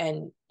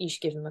 and you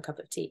should give them a cup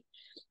of tea.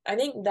 I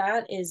think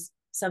that is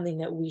something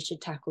that we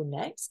should tackle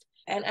next.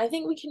 And I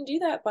think we can do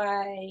that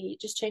by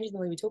just changing the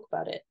way we talk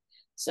about it.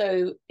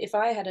 So if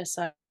I had a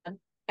son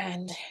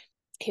and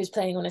he was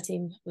playing on a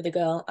team with a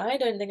girl, I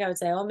don't think I would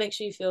say, oh, make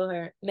sure you feel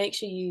her, make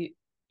sure you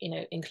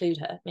include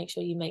her, make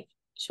sure you make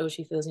sure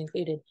she feels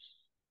included.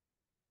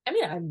 I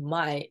mean, I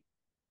might,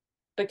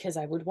 because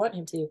I would want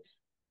him to.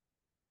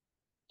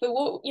 But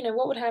what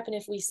would happen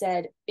if we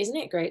said, isn't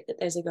it great that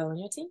there's a girl on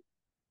your team?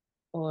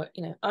 Or,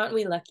 aren't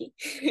we lucky?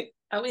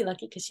 Aren't we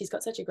lucky because she's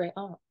got such a great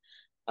arm?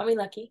 Aren't we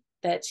lucky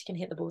that she can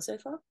hit the ball so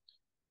far?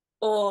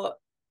 Or,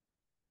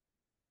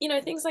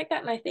 things like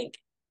that. And I think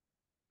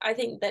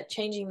that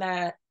changing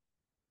that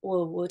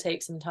will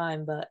take some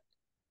time, but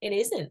it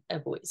isn't a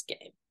boys'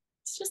 game.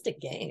 It's just a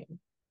game. Yeah.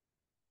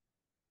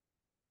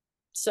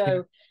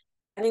 So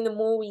I think the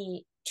more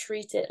we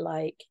treat it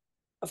like,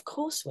 of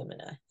course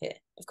women are here,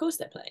 of course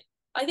they're playing.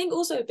 I think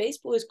also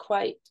baseball is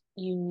quite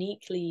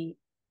uniquely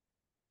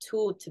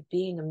tooled to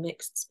being a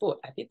mixed sport.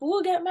 People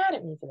will get mad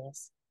at me for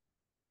this,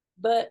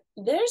 but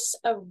there's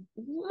a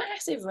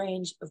massive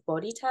range of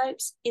body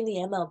types in the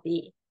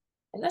MLB,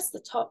 and that's the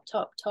top,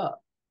 top,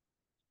 top.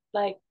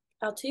 Like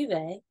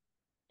Altuve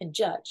and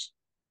Judge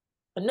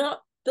are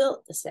not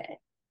built the same,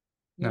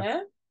 you No.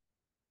 know?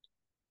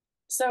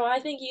 So I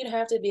think you'd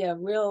have to be a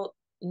real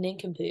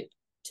nincompoop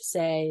to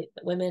say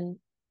that women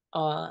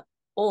are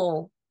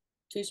all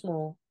too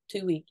small,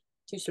 too weak,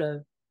 too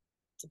slow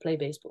to play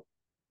baseball.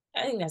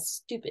 I think that's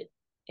stupid,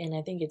 and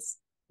I think it's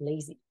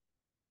lazy.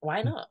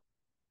 Why not?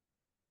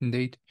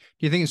 Indeed.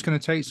 Do you think it's going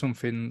to take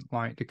something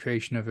like the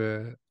creation of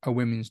a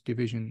women's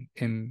division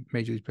in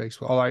Major League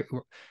Baseball, or like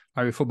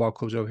with football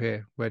clubs over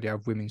here where they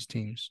have women's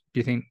teams? Do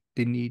you think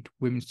they need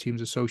women's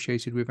teams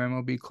associated with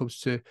MLB clubs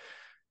to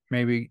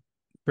maybe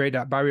break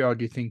that barrier, or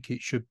do you think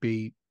it should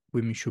be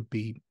women should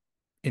be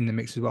in the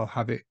mix as well,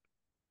 have it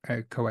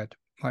co-ed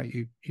like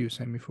you were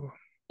saying before?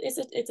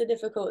 It's a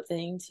difficult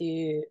thing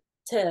to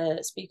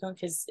speak on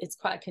because it's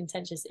quite a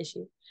contentious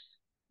issue.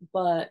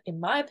 But in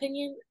my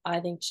opinion, I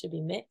think it should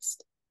be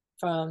mixed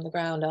from the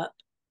ground up.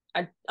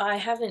 I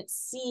haven't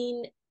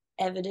seen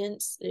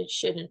evidence that it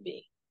shouldn't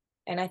be.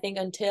 And I think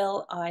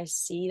until I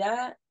see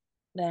that,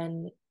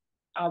 then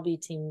I'll be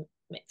team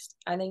mixed.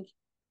 I think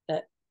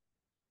that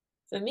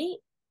for me,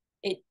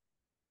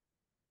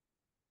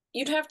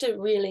 you'd have to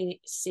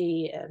really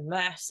see a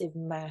massive,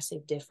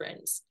 massive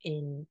difference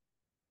in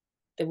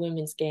the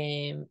women's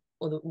game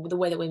or the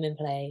way that women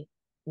play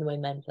and the way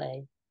men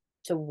play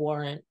to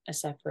warrant a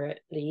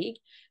separate league.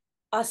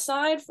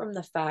 Aside from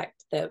the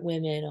fact that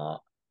women are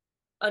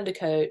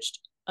undercoached,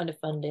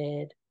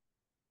 underfunded,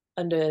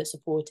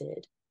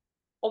 undersupported,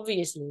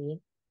 obviously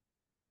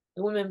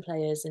the women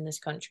players in this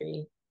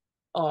country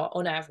are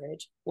on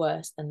average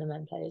worse than the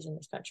men players in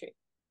this country.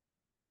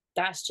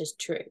 That's just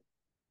true.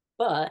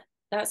 But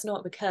that's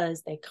not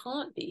because they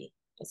can't be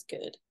as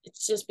good.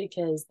 It's just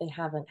because they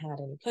haven't had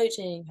any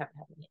coaching, haven't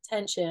had any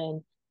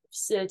attention,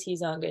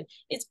 facilities aren't good.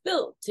 It's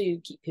built to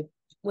keep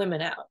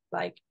women out.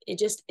 Like, it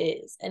just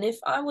is. And if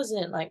I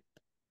wasn't like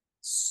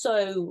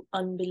so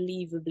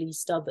unbelievably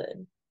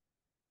stubborn,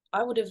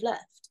 I would have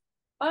left.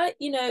 Like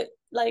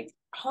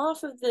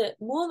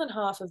more than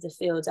half of the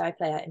fields I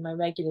play at in my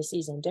regular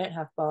season don't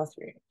have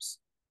bathrooms.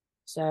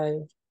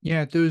 So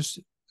yeah, Doris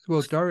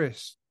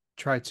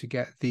tried to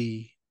get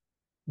the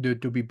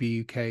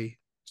WBUK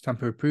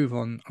stamp of approval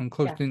on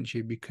clubs, didn't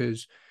she?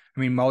 Because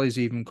I mean, Molly's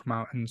even come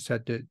out and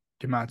said that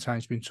the amount of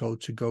times been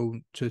told to go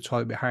to the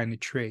toilet behind the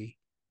tree.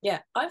 Yeah,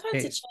 I've had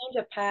to change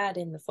a pad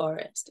in the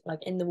forest, like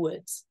in the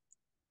woods.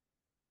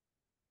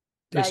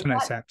 It's like,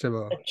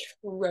 unacceptable.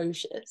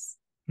 Atrocious.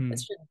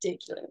 It's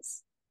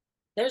ridiculous.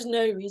 There's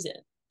no reason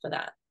for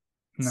that.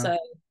 No. So,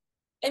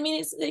 I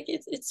mean,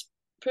 it's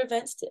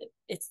preventative.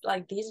 It's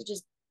like these are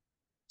just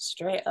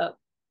straight up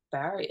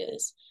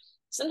barriers.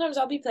 Sometimes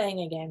I'll be playing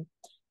a game.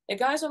 The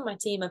guys on my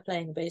team are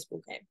playing a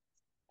baseball game,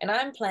 and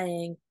I'm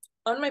playing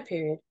on my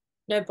period.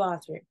 No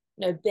bathroom,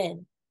 no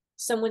bin.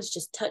 Someone's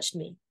just touched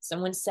me.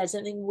 Someone said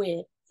something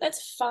weird.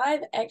 That's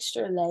 5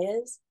 extra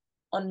layers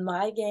on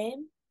my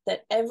game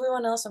that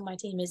everyone else on my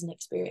team isn't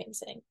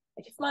experiencing.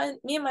 Like if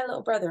me and my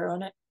little brother are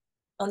on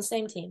the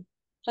same team,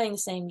 playing the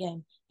same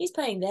game. He's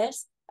playing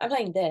this, I'm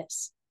playing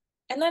this.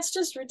 And that's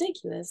just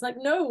ridiculous. Like,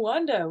 no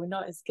wonder we're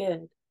not as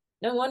good.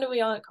 No wonder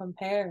we aren't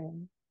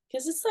comparing.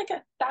 Because it's like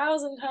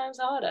 1,000 times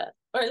harder.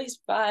 Or at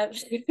least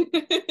 5.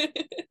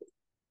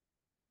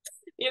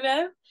 You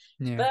know?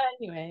 Yeah. But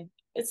anyway,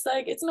 it's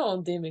like, it's not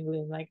all doom and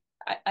gloom. Like,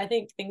 I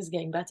think things are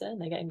getting better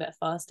and they're getting better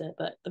faster.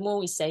 But the more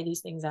we say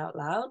these things out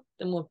loud,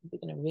 the more people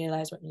are going to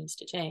realize what needs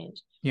to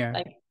change. Yeah.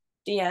 Like,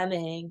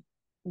 DMing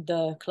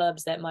the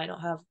clubs that might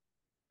not have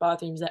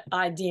bathrooms that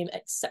I deem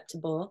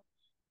acceptable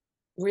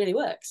really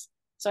works.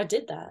 So I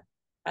did that.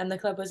 And the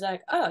club was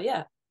like, oh,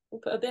 yeah,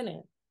 we'll put a bin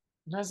in.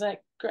 And I was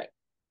like, great.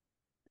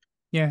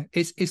 Yeah,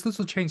 it's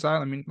little changes like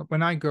that. I mean,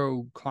 when I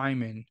go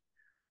climbing,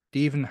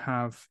 they even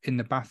have in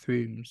the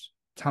bathrooms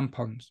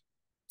tampons.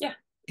 Yeah.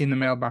 In the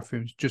male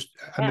bathrooms,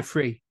 and they're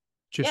free,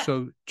 just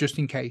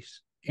in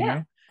case, you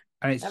know.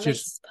 And it's that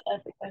just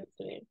makes perfect sense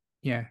to me.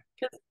 Yeah.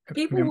 Because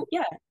people,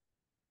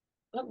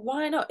 like,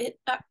 why not? It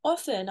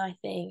often I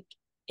think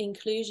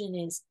inclusion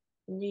is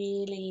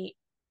really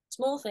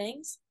small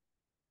things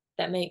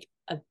that make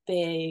a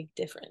big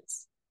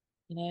difference.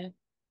 You know,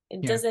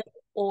 it doesn't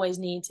always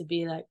need to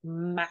be like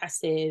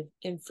massive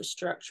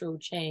infrastructural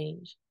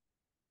change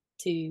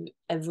to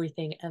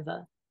everything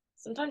ever.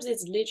 Sometimes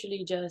it's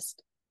literally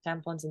just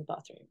tampons in the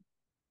bathroom,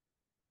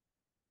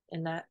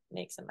 and that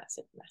makes a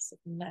massive, massive,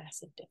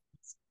 massive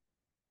difference.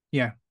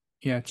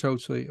 Yeah,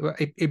 totally. Well,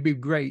 it'd be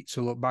great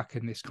to look back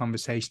in this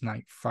conversation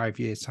like 5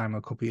 years time or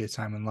a couple of years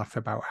time and laugh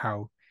about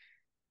how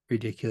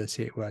ridiculous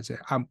it was.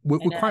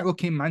 We're quite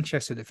lucky in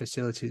Manchester, the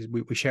facilities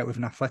we share it with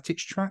an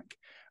athletics track,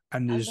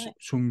 and there's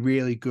some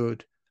really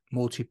good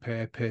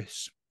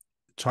multi-purpose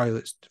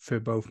toilets for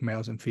both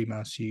males and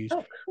females to use.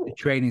 Oh, cool. The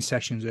training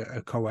sessions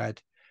are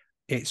co-ed.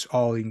 It's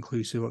all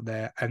inclusive up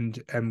there, and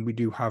we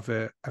do have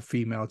a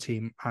female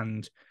team,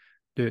 and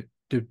the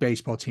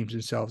baseball teams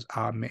themselves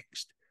are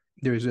mixed.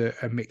 There is a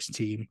mixed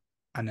team,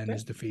 and then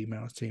there's the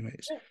females team.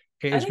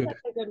 It is good.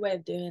 That's a good way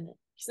of doing it,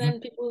 because then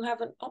people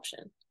have an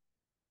option.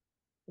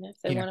 You know,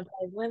 if they want to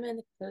play women,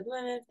 they can play with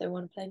women. If they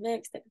want to play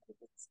mixed, they can play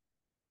mixed.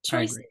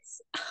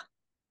 Choices.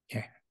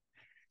 Yeah,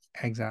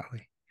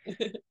 exactly.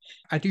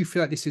 I do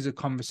feel like this is a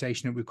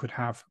conversation that we could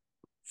have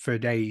for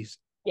days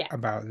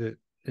about the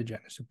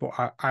gender,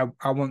 but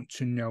I want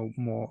to know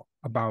more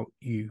about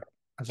you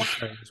as a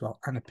player as well,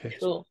 and a person.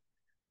 Cool.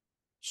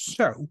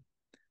 So,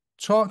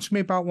 talk to me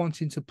about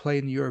wanting to play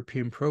in the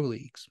European Pro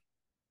Leagues.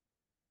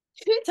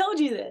 Who told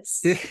you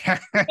this?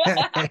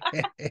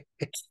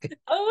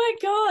 Oh my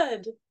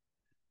God.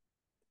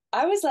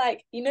 I was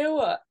like, you know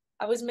what?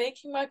 I was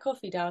making my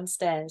coffee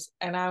downstairs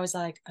and I was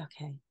like,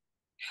 okay,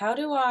 how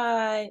do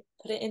I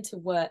put it into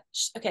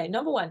words? Okay,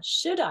 number one,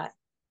 should I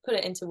put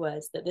it into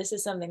words that this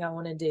is something I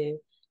want to do?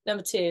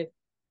 Number two,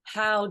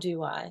 how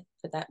do I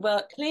put that?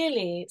 Well,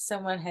 clearly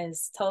someone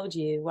has told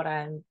you what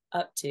I'm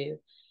up to,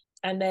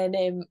 and their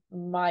name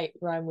might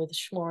rhyme with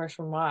Schmore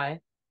from my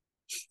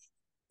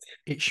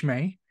It's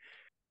me.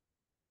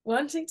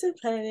 wanting to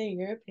play the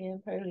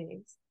European Pro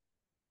Leagues.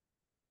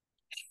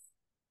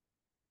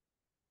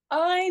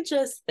 I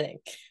just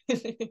think,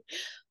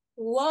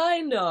 why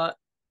not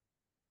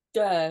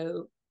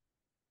go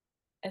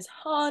as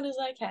hard as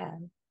I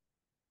can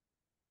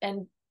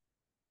and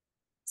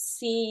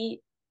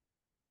see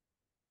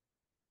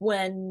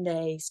when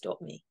they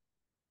stop me?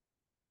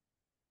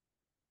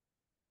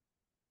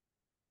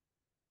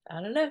 I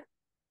don't know.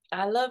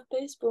 I love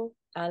baseball.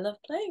 I love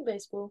playing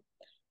baseball.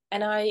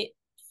 And I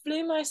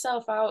flew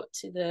myself out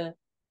to the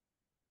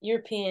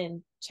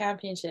European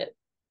Championship,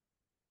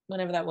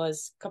 whenever that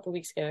was, a couple of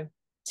weeks ago,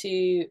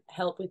 to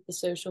help with the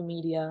social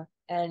media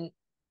and,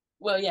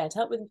 well, yeah, to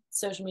help with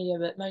social media,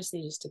 but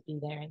mostly just to be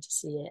there and to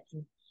see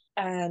it.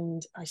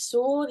 And I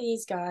saw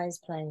these guys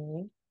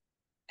playing,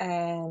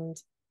 and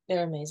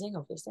they're amazing,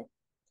 obviously.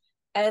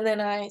 And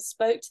then I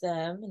spoke to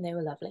them, and they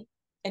were lovely.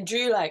 And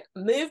Drew like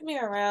moved me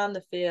around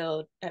the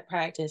field at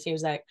practice. He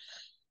was like,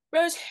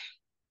 Rose,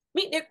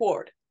 meet Nick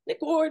Ward.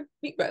 Nick Ward,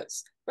 meet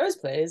Rose. Rose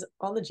plays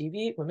on the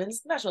GB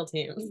women's national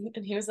team.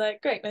 And he was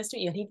like, great, nice to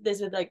meet you. And he did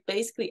this with like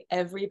basically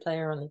every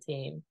player on the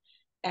team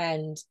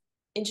and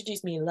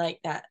introduced me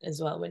like that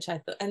as well, which I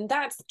thought, and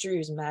that's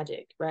Drew's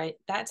magic, right?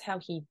 That's how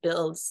he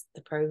builds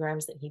the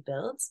programs that he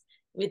builds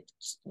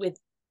with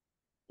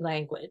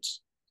language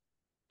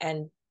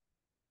and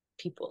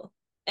people.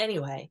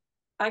 Anyway,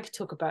 I could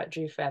talk about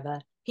Drew forever.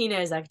 He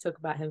knows I could talk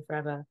about him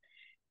forever.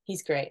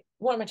 He's great.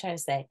 What am I trying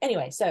to say?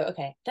 Anyway, so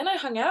okay. Then I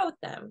hung out with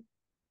them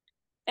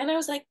and I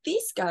was like,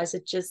 these guys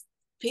are just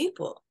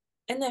people.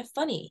 And they're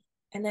funny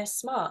and they're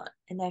smart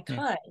and they're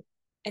kind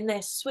and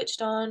they're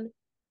switched on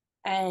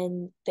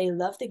and they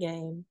love the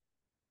game.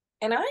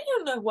 And I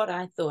don't know what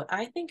I thought.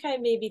 I think I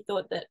maybe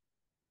thought that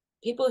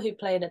people who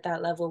played at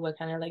that level were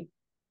kind of like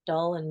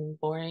dull and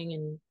boring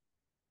and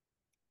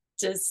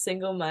just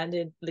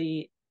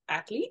single-mindedly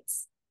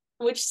athletes,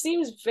 which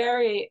seems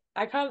very,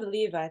 I can't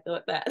believe I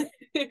thought that.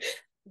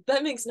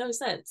 That makes no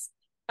sense.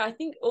 I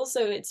think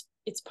also it's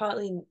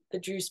partly the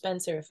Drew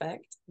Spencer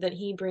effect that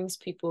he brings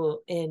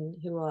people in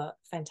who are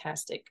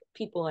fantastic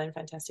people and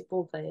fantastic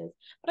ball players.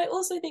 But I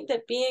also think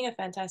that being a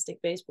fantastic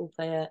baseball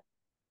player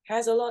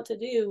has a lot to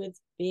do with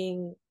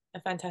being a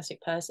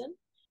fantastic person.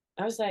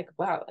 I was like,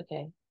 wow,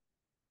 okay.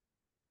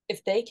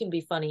 If they can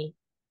be funny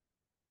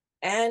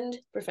and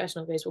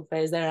professional baseball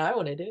players, then I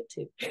want to do it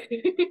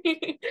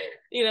too.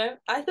 You know,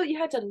 I thought you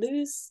had to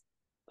lose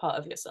part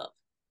of yourself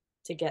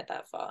to get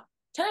that far.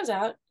 Turns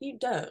out you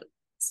don't.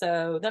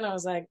 So then I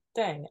was like,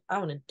 dang, I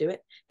want to do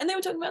it. And they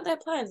were talking about their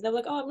plans. They were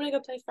like, oh, I'm going to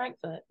go play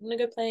Frankfurt. I'm going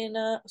to go play in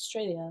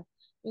Australia.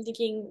 I'm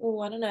thinking,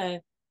 oh, I don't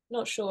know.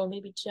 Not sure.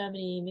 Maybe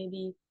Germany,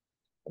 maybe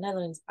the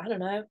Netherlands. I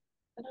don't know.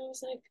 And I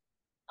was like,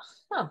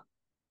 huh,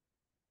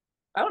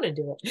 I want to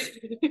do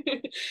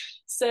it.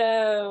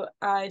 So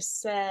I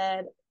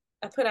said,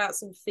 I put out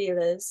some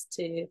feelers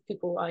to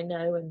people I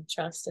know and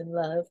trust and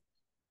love.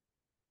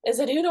 I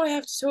said, who do I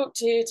have to talk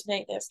to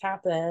make this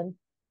happen?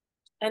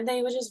 And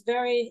they were just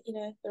very, you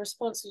know, the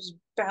response was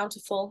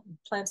bountiful, and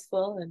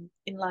plentiful, and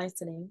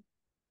enlightening.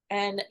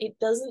 And it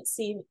doesn't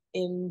seem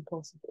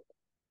impossible,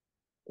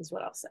 is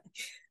what I'll say.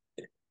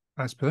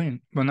 That's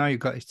brilliant. Well, now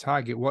you've got this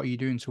target. What are you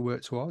doing to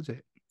work towards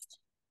it?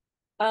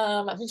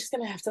 I'm just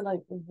gonna have to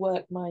like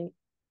work my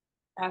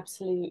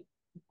absolute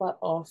butt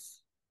off.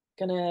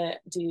 Gonna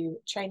do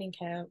training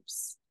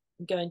camps.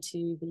 I'm going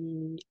to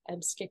the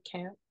Ebskid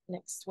camp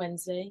next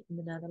Wednesday in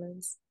the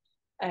Netherlands.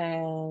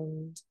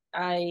 And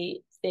I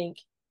think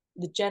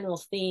the general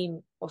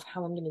theme of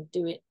how I'm going to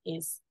do it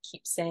is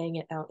keep saying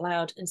it out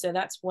loud. And so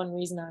that's one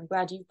reason I'm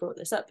glad you brought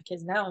this up,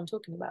 because now I'm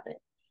talking about it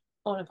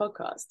on a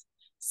podcast.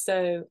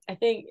 So I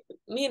think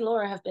me and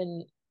Laura have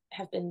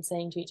been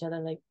saying to each other,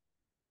 like,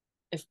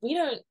 if we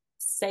don't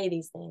say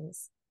these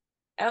things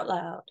out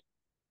loud,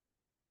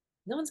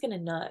 no one's going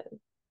to know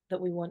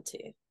that we want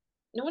to.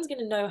 No one's going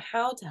to know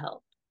how to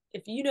help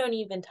if you don't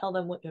even tell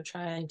them what you're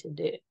trying to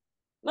do,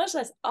 much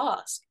less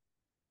ask.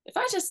 If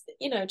I just,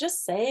 you know,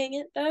 just saying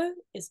it though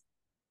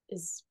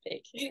is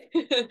big.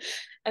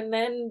 And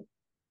then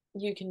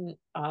you can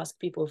ask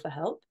people for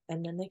help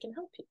and then they can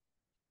help you.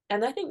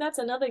 And I think that's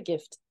another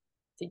gift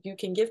that you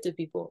can give to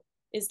people,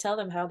 is tell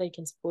them how they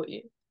can support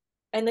you.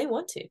 And they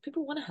want to.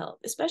 People want to help,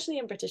 especially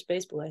in British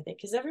baseball, I think,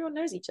 because everyone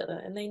knows each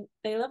other and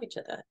they love each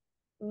other.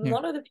 A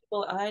lot of the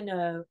people I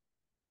know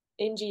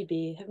in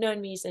GB have known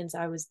me since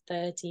I was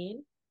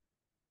 13.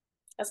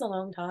 That's a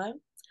long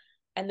time.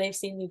 And they've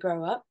seen me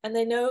grow up and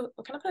they know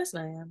what kind of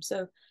person I am.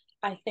 So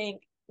I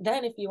think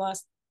then if you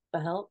ask for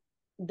help,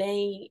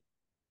 they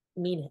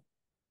mean it.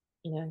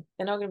 You know,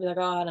 they're not going to be like,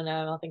 oh, I don't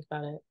know, I'll think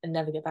about it and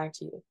never get back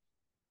to you.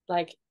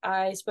 Like,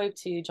 I spoke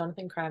to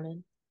Jonathan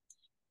Cramen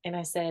and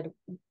I said,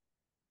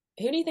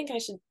 who do you think I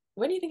should,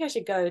 where do you think I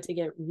should go to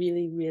get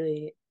really,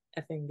 really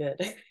effing good?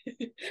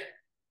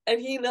 And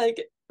he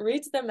like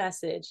reads the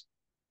message,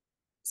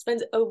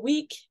 spends a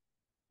week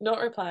not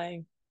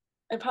replying.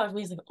 And part of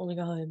me is like, oh my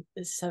God,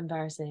 this is so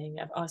embarrassing.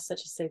 I've asked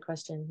such a silly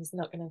question. He's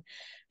not gonna,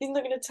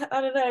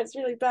 I don't know, it's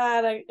really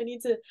bad. I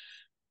need to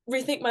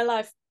rethink my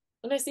life.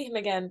 When I see him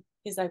again,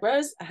 he's like,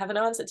 Rose, I have an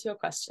answer to your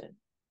question.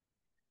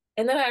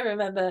 And then I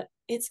remember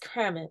it's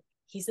Kramet.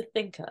 He's a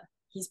thinker.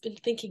 He's been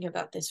thinking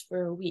about this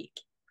for a week.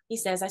 He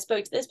says, I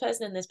spoke to this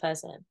person and this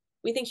person.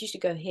 We think you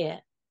should go here.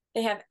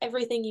 They have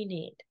everything you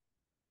need.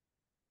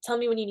 Tell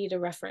me when you need a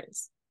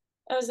reference.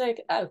 I was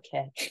like,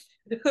 okay.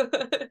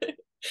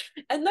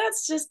 And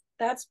that's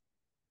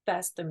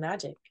the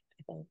magic,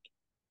 I think.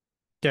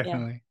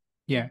 Definitely.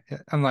 Yeah.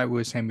 And like we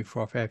were saying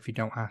before, if you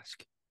don't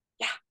ask.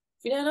 Yeah.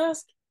 If you don't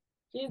ask,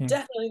 you're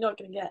definitely not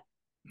going to get.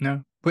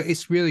 No. But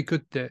it's really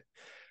good that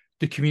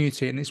the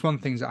community, and it's one of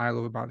the things that I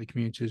love about the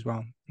community as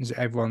well, is that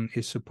everyone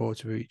is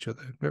supportive of each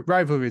other. But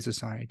rivalries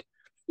aside,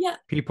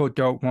 people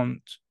don't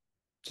want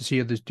to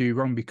see others do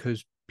wrong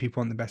because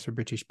people want the best of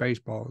British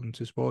baseball and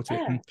to support it.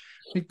 And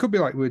it could be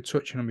like we were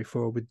touching on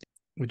before with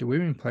the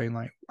women playing.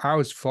 Like, I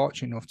was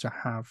fortunate enough to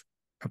have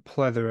a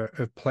plethora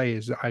of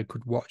players that I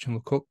could watch and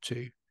look up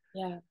to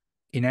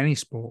in any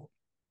sport.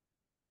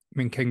 I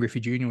mean, Ken Griffey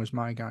Jr. was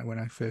my guy when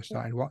I first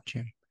started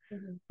watching.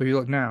 Mm-hmm. But you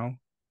look now,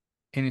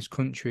 in this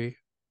country,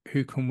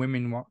 who can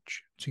women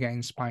watch to get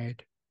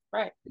inspired?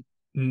 Right.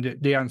 And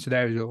the answer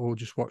there is, oh,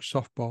 just watch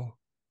softball.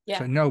 Yeah.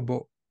 So no,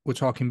 but we're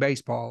talking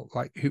baseball.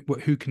 Like,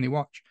 who can they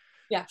watch?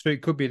 Yeah. So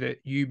it could be that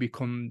you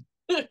become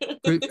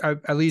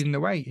a leading the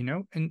way, you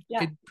know, and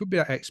it could be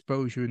that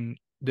exposure and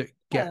that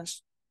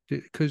gets,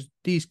 because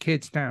these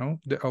kids now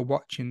that are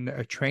watching, that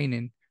are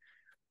training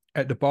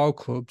at the ball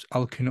clubs,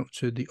 are looking up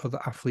to the other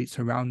athletes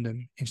around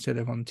them instead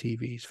of on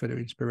TVs for their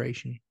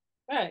inspiration.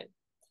 Right.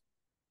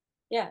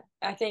 Yeah,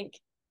 I think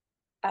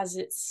as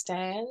it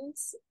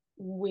stands,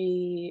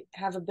 we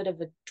have a bit of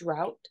a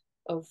drought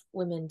of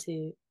women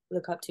to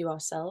look up to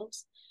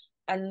ourselves.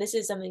 And this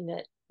is something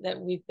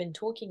that we've been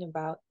talking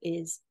about,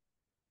 is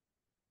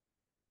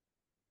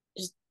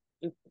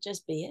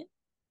just be it,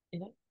 you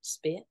know,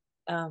 just be it.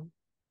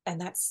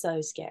 And that's so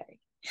scary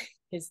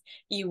because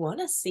you want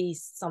to see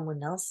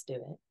someone else do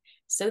it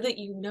so that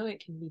you know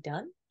it can be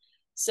done.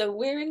 So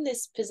we're in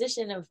this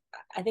position of,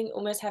 I think,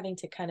 almost having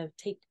to kind of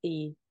take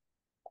the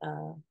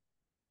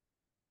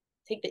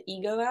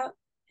ego out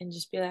and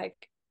just be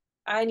like,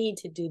 I need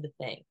to do the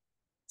thing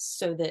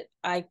so that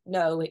I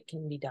know it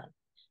can be done.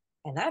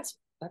 And that's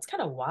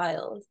kind of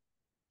wild,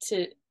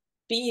 to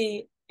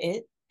be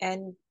it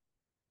and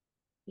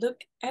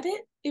look at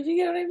it, if you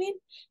get what I mean.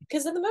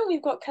 Because at the moment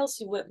we've got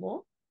Kelsey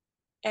Whitmore,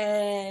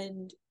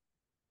 and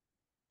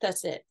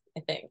that's it,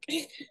 I think.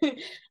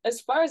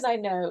 As far as I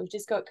know, we've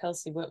just got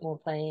Kelsey Whitmore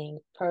playing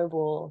pro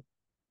ball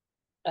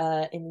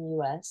in the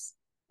US.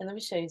 And let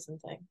me show you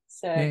something.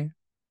 So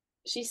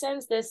she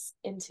sends this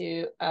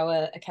into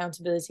our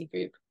accountability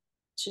group,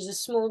 which is a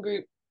small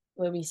group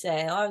where we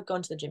say, oh, I've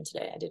gone to the gym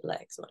today, I did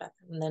legs or whatever.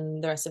 And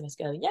then the rest of us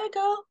go, yeah,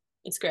 girl.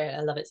 It's great.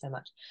 I love it so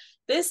much.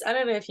 This, I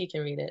don't know if you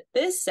can read it.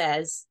 This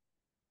says,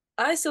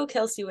 I saw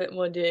Kelsey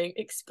Whitmore doing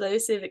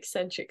explosive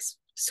eccentric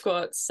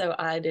squats, so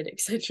I did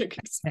eccentric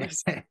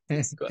explosive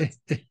squats.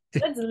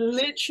 That's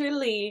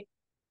literally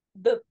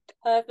the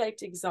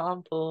perfect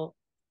example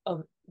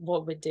of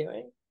what we're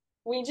doing.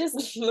 We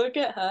just look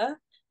at her,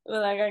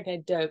 we're like,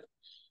 okay, dope.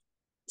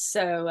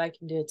 So I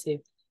can do it too.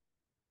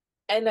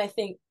 And I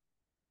think,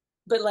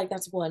 but like,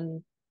 that's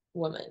one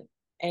woman.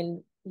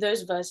 And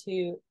those of us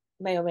who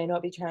may or may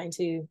not be trying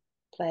to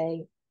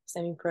play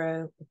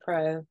semi-pro,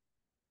 pro,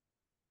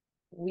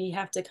 we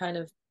have to kind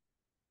of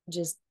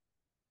just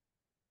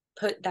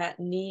put that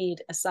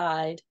need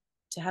aside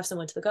to have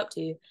someone to look up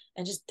to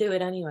and just do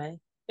it anyway.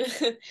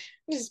 Which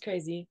is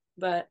crazy,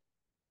 but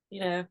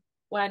you know,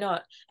 why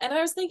not? And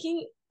I was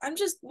thinking,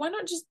 why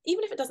not just,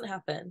 even if it doesn't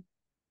happen,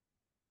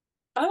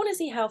 I want to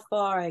see how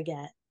far I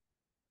get,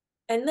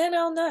 and then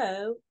I'll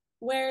know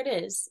where it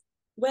is,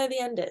 where the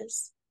end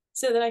is,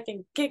 so that I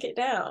can kick it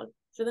down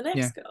for the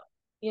next goal,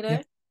 you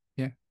know?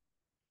 Yeah.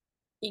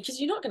 Because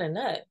you're not going to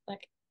know.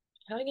 Like,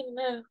 how are you going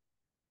to know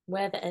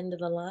where the end of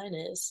the line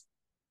is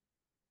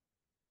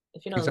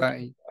if you're not looking for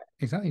it?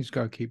 Exactly. You just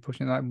got to keep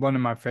pushing. Like, one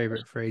of my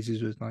favorite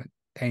phrases was like,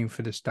 aim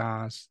for the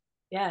stars.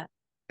 Yeah.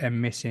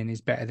 And missing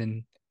is better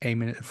than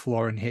aiming at the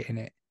floor and hitting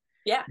it.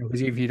 Yeah.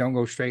 Because if you don't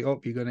go straight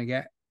up, you're going to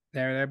get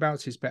there or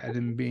thereabouts. It's better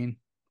than being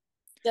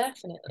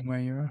definitely where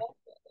you are. Definitely.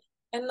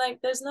 And like,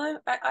 there's no,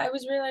 I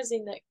was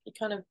realizing that you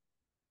kind of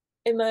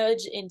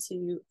emerge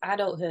into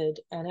adulthood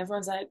and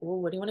everyone's like, well,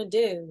 what do you want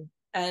to do?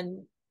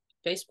 And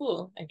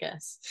baseball, I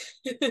guess.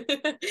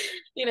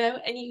 You know,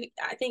 and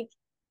I think,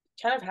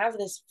 kind of have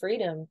this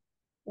freedom,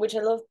 which I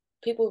love.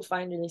 People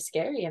find really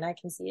scary, and I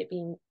can see it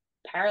being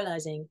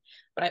paralyzing,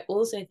 but I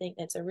also think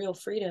it's a real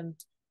freedom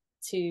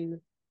to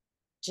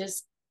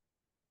just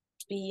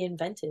be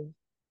inventive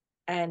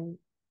And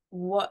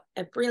what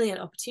a brilliant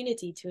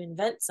opportunity to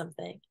invent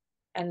something.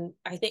 And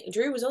I think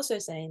Drew was also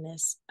saying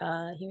this.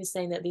 He was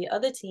saying that the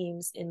other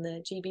teams in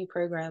the GB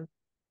program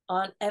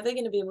aren't ever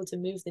going to be able to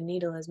move the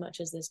needle as much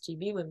as this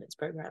GB women's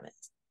program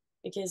is,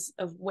 because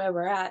of where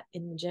we're at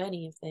in the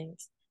journey of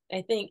things.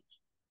 I think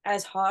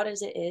as hard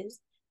as it is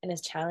and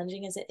as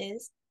challenging as it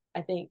is,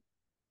 I think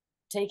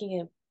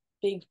taking a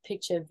big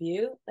picture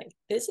view, like,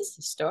 this is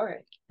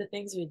historic. The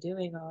things we're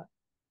doing are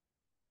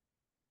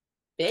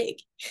big.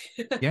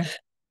 Yeah.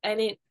 And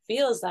it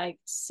feels like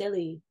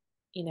silly,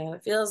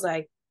 it feels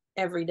like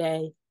every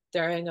day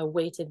throwing a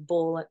weighted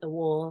ball at the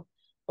wall,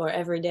 or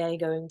every day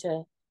going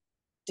to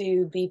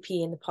do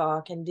BP in the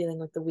park and dealing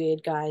with the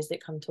weird guys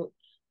that come to.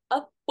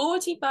 A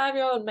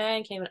 45-year-old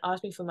man came and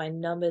asked me for my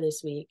number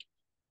this week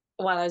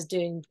while I was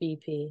doing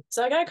BP.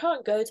 So like, I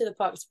can't go to the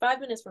park. It's 5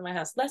 minutes from my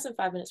house, less than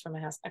 5 minutes from my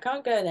house. I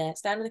can't go there,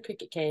 stand in the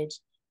cricket cage,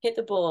 hit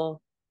the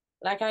ball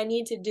like I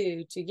need to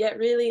do to get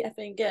really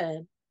effing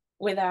good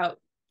without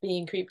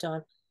being creeped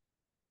on.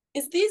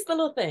 It's these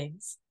little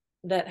things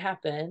that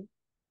happen,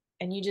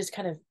 and you just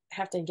kind of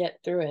have to get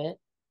through it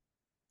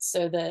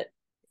so that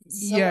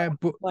Yeah,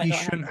 but might you not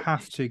shouldn't happen.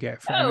 have to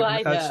get through. I Oh, mean,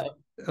 I that's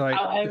know. like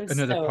Oh, I'm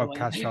another so aware.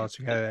 podcast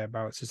altogether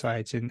about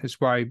society, and that's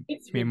why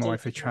It's me and my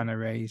wife are ridiculous. trying to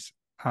raise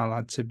our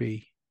lad to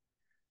be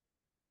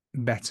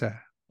better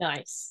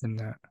Nice. than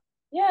that.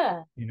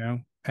 Yeah.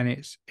 And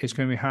it's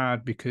going to be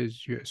hard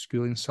because you're at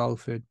school in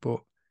Salford,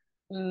 but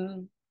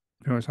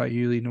it's like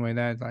you leading the way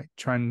there, like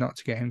trying not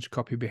to get him to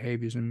copy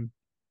behaviors and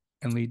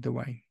lead the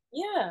way.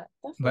 Yeah,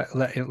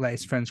 definitely. Let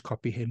his friends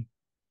copy him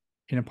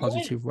in a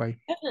positive way.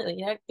 Definitely.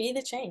 Yeah, be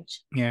the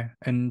change. Yeah,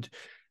 and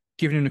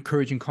giving him the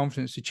courage and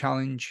confidence to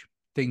challenge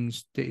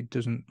things that it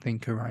doesn't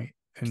think are right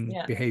and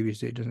behaviors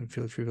that it doesn't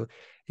feel trivial.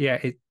 Yeah,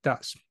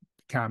 that's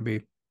can't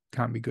be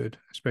good,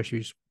 especially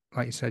just,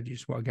 like you said, you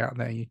just want to get out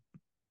there, you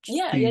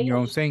just doing your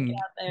own thing,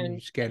 and you're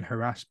just getting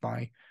harassed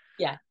by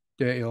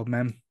dirty old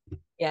men.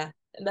 Yeah,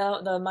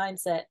 the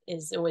mindset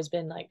has always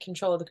been like,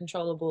 control the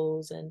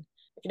controllables, and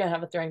if you don't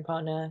have a throwing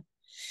partner,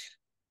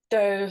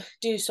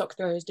 do sock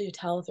throws, do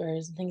towel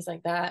throws, and things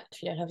like that.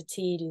 If you don't have a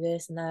tee, do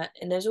this and that.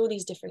 And there's all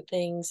these different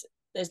things.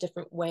 There's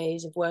different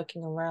ways of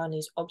working around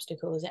these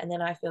obstacles. And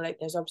then I feel like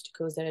there's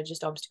obstacles that are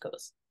just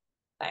obstacles.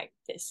 Like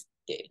this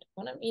dude.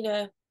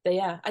 But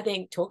yeah, I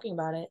think talking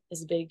about it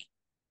is a big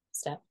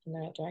step in the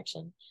right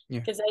direction.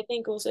 Because I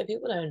think also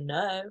people don't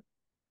know.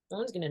 No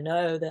one's going to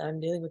know that I'm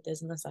dealing with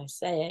this unless I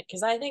say it.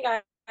 Because I think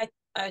I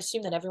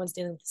assume that everyone's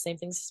dealing with the same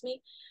things as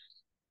me.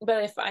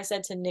 But if I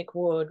said to Nick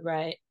Ward,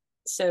 right,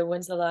 so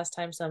when's the last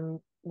time some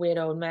weird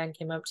old man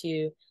came up to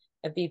you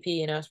at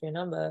BP and asked for your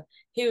number?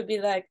 He would be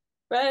like,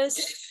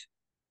 Rose,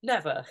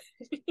 never.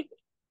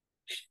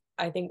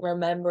 I think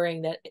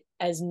remembering that,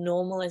 as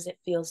normal as it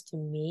feels to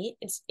me,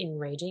 it's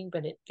enraging,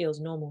 but it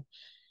feels normal.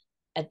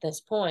 At this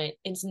point,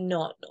 it's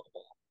not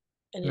normal,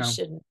 and it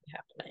shouldn't be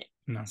happening.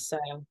 No. So,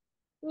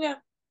 yeah.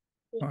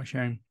 What a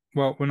shame.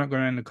 Well, we're not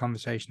going to end the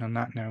conversation on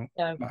that note,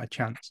 not a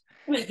chance.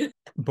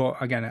 But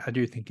again, I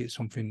do think it's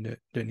something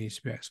that needs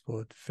to be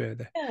explored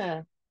further.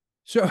 Yeah.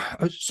 So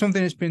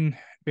something that's been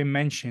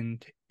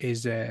mentioned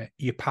is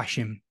your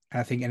passion.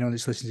 I think anyone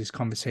that's listened to this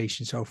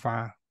conversation so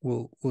far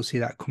will see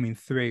that coming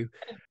through.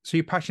 So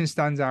your passion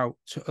stands out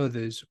to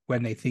others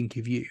when they think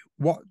of you.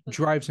 What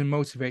drives and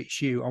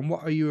motivates you, and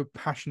what are you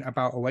passionate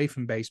about away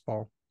from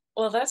baseball?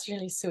 Well, that's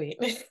really sweet.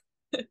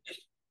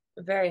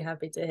 Very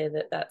happy to hear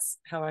that that's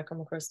how I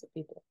come across to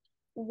people.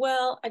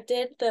 Well, I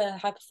did the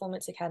High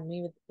Performance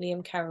Academy with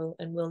Liam Carroll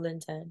and Will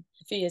Linton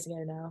a few years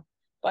ago now,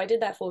 but I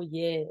did that for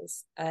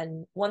years.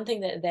 And one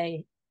thing that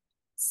they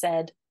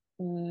said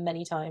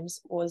many times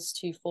was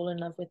to fall in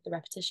love with the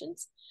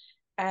repetitions.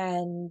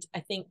 And I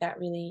think that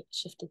really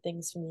shifted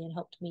things for me and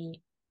helped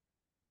me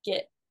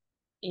get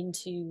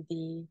into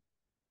the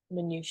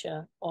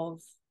minutia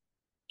of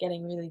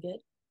getting really good.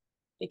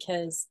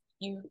 Because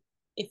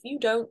if you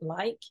don't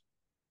like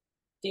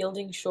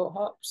fielding short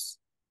hops,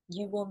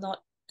 you will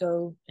not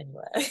go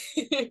anywhere.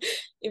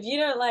 If you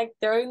don't like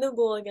throwing the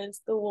ball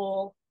against the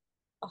wall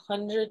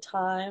 100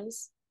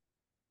 times,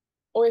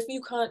 or if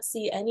you can't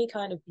see any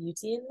kind of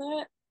beauty in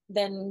that,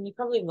 then you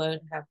probably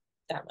won't have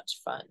that much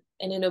fun,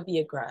 and it'll be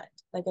a grind,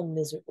 like a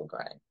miserable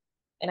grind.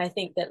 And I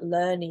think that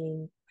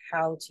learning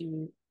how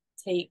to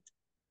take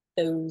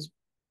those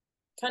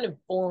kind of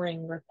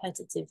boring,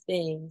 repetitive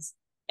things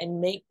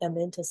and make them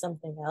into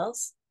something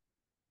else,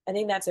 I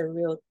think that's a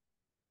real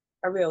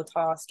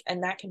task,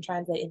 and that can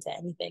translate into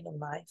anything in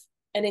life.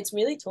 And it's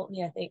really taught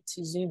me, I think,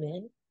 to zoom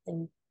in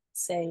and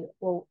say,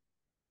 well,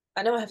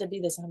 I know I have to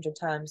do this 100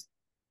 times,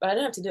 but I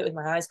don't have to do it with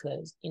my eyes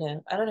closed.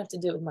 I don't have to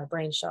do it with my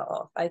brain shut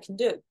off. I can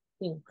do it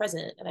being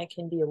present, and I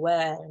can be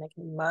aware, and I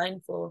can be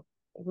mindful.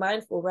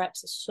 Mindful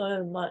reps are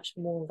so much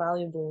more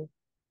valuable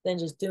than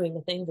just doing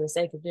the thing for the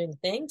sake of doing the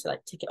thing, to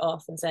like tick it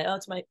off and say, oh,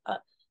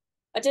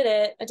 I did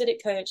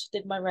it, coach,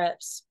 did my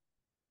reps.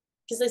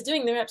 Because there's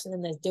doing the reps and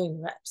then there's doing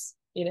the reps.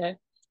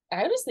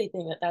 I honestly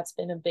think that that's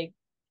been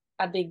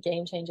a big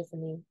game changer for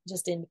me,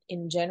 just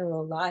in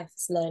general life.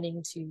 It's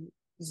learning to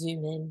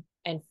zoom in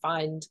and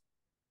find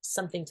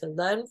something to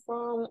learn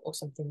from, or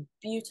something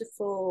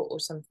beautiful, or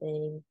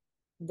something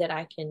that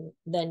I can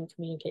then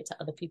communicate to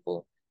other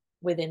people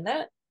within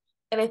that.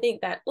 And I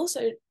think that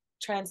also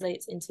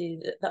translates into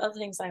the other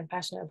things I'm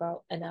passionate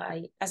about. And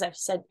as I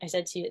said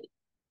to you at the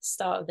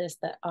start of this,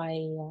 that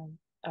I'm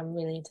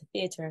really into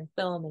theatre and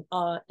film and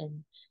art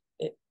and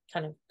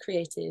kind of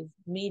creative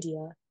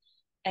media.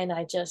 And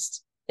I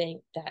just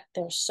think that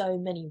there are so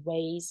many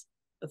ways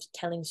of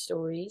telling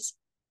stories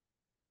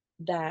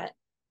that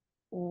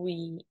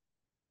we're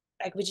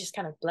just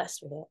kind of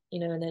blessed with it,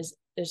 and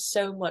there's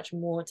so much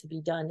more to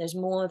be done. There's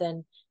more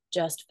than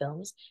just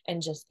films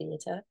and just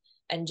theater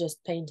and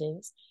just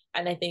paintings.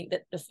 And I think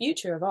that the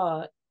future of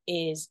art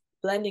is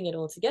blending it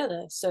all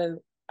together. So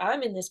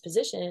I'm in this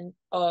position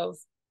of,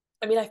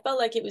 I felt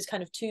like it was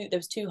kind of there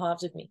was two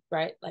halves of me,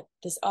 right? Like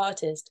this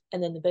artist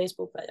and then the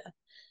baseball player.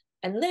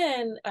 And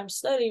then I'm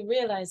slowly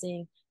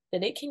realizing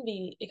that it can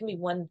be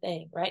one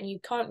thing, right? And you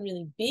can't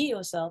really be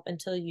yourself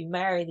until you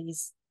marry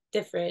these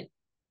different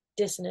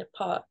dissonant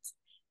parts.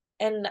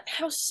 And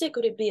how sick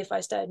would it be if I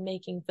started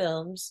making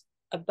films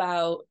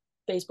about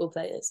baseball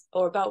players,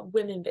 or about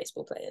women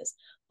baseball players,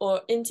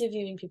 or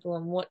interviewing people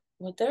on what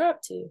they're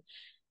up to,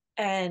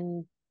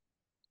 and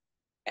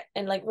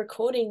like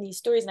recording these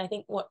stories. And I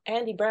think what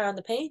Andy Brown,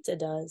 the painter,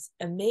 does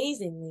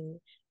amazingly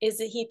is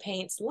that he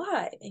paints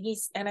live,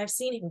 and I've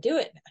seen him do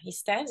it. He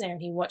stands there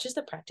and he watches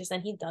the practice,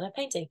 and he's done a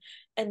painting,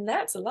 and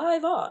that's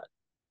live art.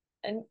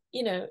 And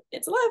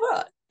it's live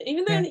art,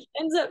 even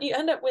though you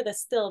end up with a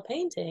still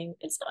painting.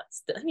 It's not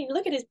still,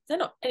 look at they're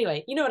not,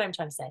 anyway, you know what I'm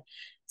trying to say.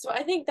 So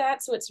I think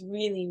that's what's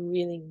really,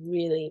 really,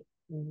 really,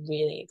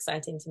 really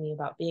exciting to me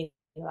about being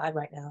alive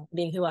right now,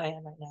 being who I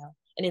am right now,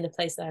 and in the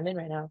place that I'm in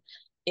right now,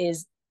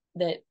 is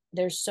that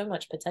there's so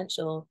much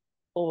potential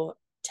for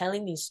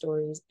telling these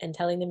stories and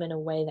telling them in a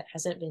way that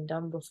hasn't been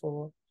done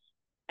before,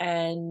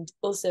 and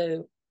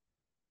also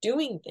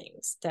doing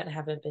things that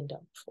haven't been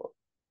done before.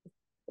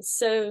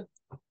 So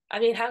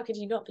how could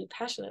you not be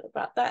passionate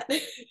about that?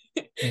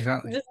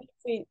 Exactly.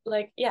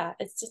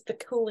 It's just the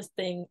coolest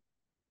thing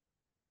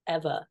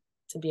ever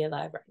to be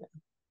alive right now.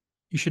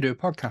 You should do a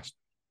podcast.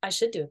 I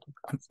should do a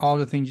podcast. All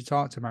the things you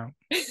talked about.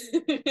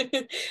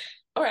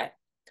 All right.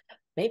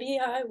 Maybe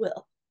I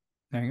will.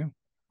 There you go.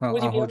 Well,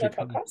 Would you be on my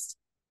podcast?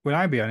 Would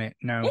I be on it?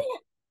 No. Yeah.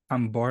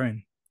 I'm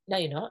boring. No,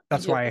 you're not.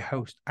 That's why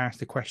I ask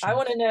the question. I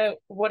want to know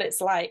what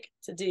it's like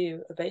to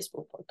do a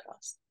baseball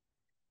podcast.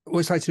 What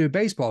it's like to do a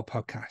baseball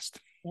podcast?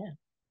 Yeah.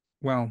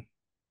 Well,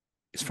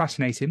 it's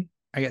fascinating.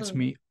 I get to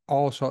meet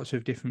all sorts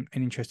of different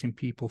and interesting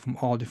people from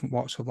all different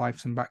walks of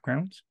life and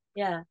backgrounds.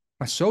 Yeah.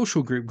 My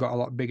social group got a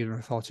lot bigger than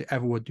I thought it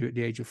ever would do at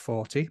the age of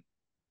 40.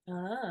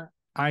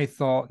 I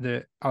thought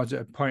that I was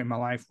at a point in my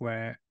life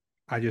where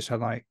I just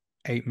had like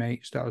 8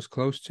 mates that I was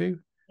close to.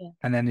 Yeah.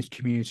 And then this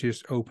community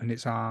just opened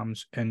its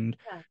arms, and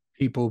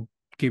people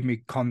give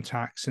me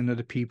contacts and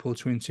other people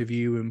to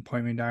interview and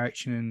point me in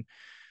direction. And,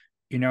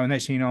 and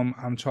next thing you know,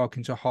 I'm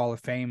talking to Hall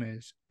of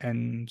Famers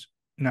and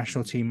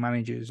national team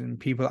managers and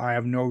people that I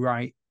have no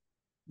right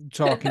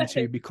talking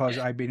to because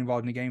I've been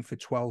involved in the game for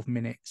 12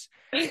 minutes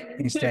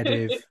instead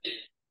of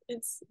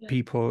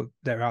people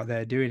that are out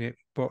there doing it.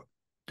 But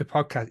the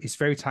podcast is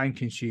very time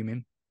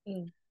consuming.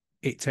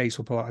 It takes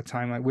up a lot of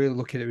time. Like, we're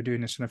lucky that we're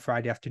doing this on a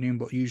Friday afternoon,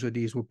 but usually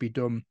these would be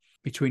done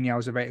between the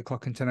hours of 8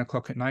 o'clock and 10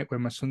 o'clock at night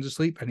when my son's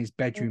asleep and his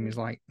bedroom is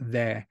like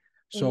there.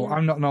 So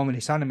I'm not normally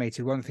this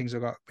animated. One of the things I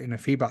got in a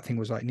feedback thing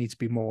was like, need to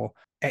be more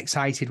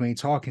excited when you're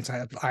talking. It's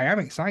like, I am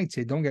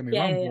excited, don't get me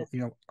wrong,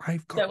 but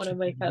I've got to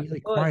be really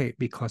quiet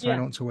because I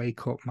don't want to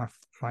wake up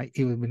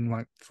even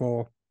like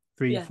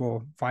 3,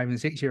 4, 5 and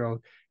 6 year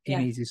old. He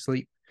needs his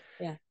sleep.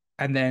 Yeah.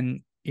 And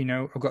then,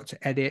 I've got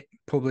to edit,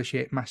 publish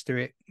it, master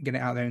it, get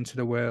it out there into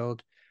the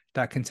world.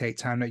 That can take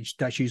time.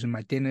 That's using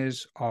my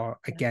dinners, or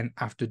again,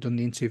 after done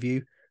the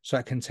interview. So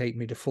that can take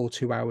me the full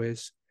 2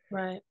 hours.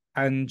 Right.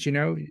 And,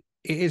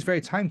 it is very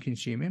time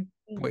consuming,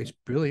 but it's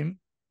brilliant.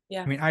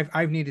 Yeah.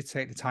 I've needed to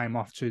take the time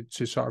off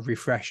to sort of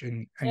refresh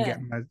and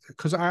get my,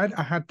 because I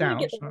had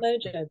doubts. Get the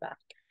mojo back.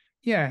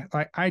 Yeah.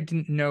 Like, I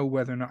didn't know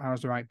whether or not I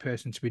was the right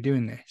person to be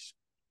doing this.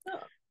 Oh.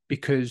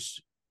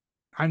 Because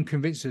I'm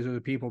convinced there's other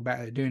people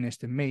better at doing this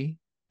than me.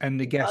 And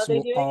the guests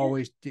will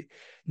always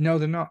no,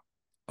 they're not.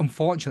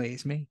 Unfortunately,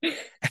 it's me.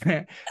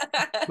 But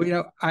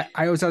I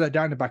always have that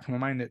down in the back of my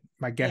mind that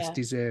my guests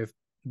deserve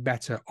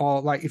better.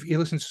 Or like, if you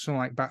listen to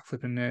someone like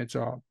Backflipping Nerds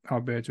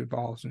or Birds with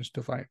Balls and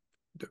stuff, like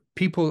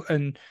people,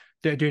 and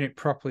they're doing it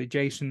properly,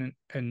 Jason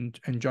and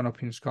John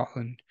up in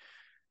Scotland,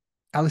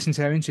 I listen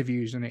to their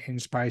interviews and it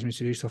inspires me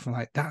to do stuff. I'm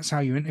like, that's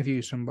how you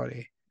interview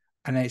somebody.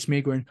 And then it's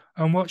me going,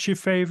 and what's your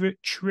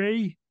favorite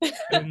tree?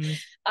 And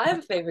I have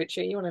a favorite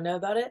tree. You want to know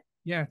about it?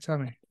 Yeah, tell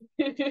me.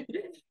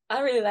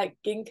 I really like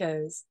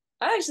ginkgos.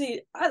 I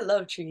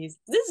love trees.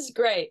 This is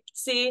great.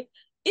 See,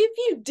 if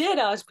you did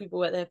ask people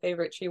what their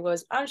favorite tree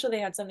was, I'm sure they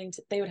would have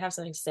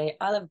something to say.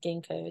 I love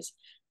ginkgos.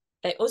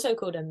 They're also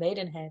called a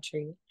maidenhair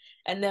tree,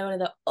 and they're one of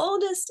the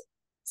oldest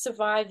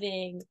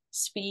surviving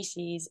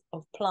species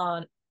of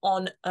plant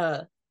on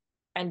Earth,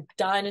 and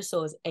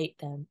dinosaurs ate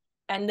them.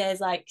 And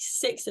there's like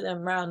 6 of them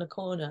around the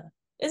corner.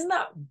 Isn't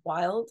that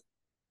wild?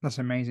 That's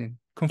amazing.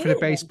 Come for the Yeah,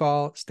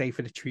 baseball, stay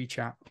for the tree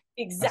chat.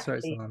 That's what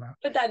it's all exactly. about.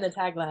 Put that in the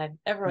tagline.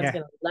 Everyone's Yeah.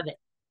 gonna love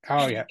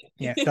Oh yeah.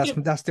 Yeah. That's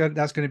it.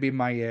 that's going to be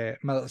my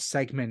little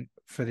segment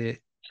for the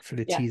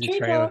Yeah, teaser tree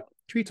trailer. talk.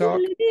 Tree talk.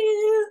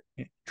 Doodly-doo.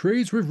 Yeah.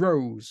 Trees with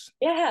Rose.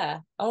 Yeah,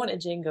 I want a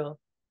jingle.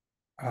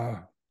 Oh,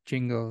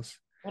 jingles.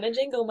 I want a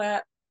jingle,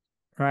 Matt.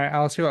 Right,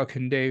 I'll see what I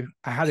can do.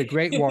 I had a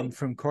great one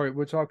from Corey.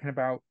 We're talking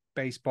about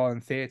baseball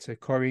and theatre.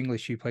 Corey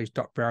English, who plays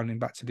Doc Brown in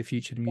Back to the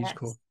Future, the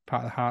musical, Yes.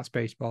 part of the Hearts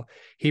baseball.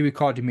 He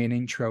recorded me an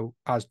intro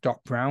as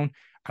Doc Brown,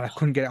 and I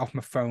couldn't get it off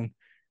my phone,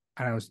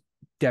 and I was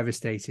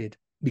devastated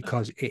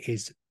because it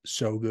is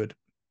so good,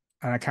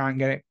 and I can't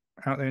get it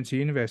out there into the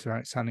universe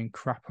without it sounding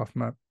crap off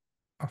my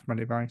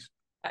device.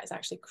 That is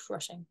actually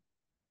crushing.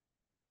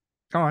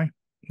 All right,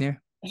 yeah.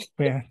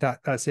 But yeah,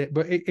 that's it.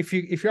 But if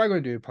you are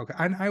going to do a podcast,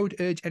 and I would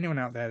urge anyone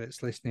out there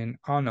that's listening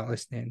or not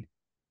listening,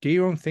 do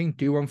your own thing.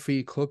 Do one for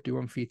your club. Do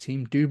one for your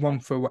team. Do one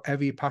for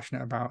whatever you're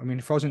passionate about. I mean,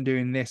 if I wasn't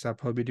doing this, I'd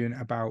probably be doing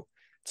it about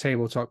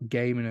tabletop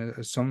gaming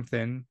or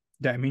something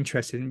that I'm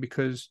interested in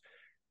because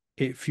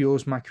it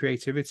fuels my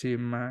creativity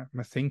and my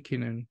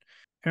thinking, and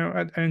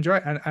I enjoy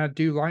it, and I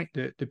do like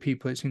the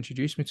people it's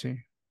introduced me to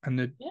and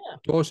the Yeah,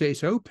 doors that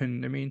it's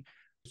opened. I mean,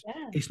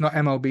 yeah, it's not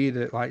MLB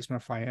that lights my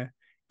fire.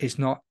 It's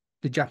not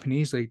the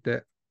Japanese league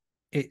that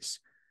it's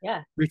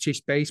yeah,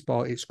 British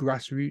baseball. It's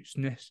grassrootsness,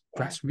 yeah.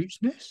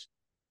 grassrootsness,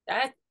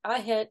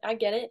 I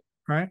get it.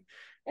 right?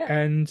 Yeah,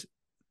 And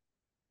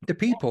the yeah.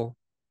 people.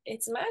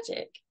 It's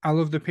magic. I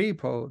love the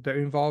people that are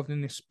involved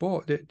in this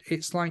sport. That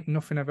it's like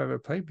nothing I've ever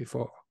played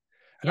before.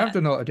 And I've Yeah.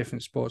 done a lot of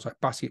different sports, like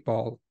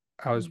basketball.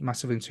 I was Mm.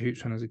 massive into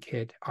hoops when I was a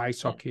kid.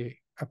 Ice Yeah,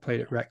 hockey, I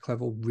played at rec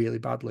level really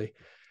badly,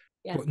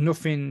 yeah. but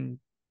nothing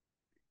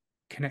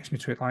connects me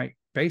to it like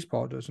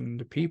baseball does and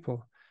the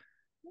people.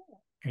 Yeah.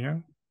 You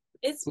know,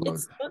 It's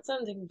got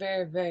something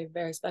very, very,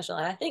 very special.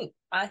 And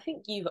I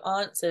think you've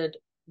answered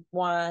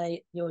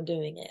why you're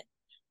doing it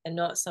and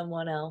not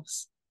someone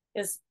else.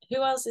 Because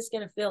who else is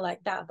gonna feel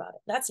like that about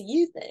it? That's a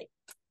you thing.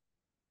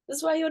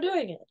 That's why you're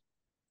doing it.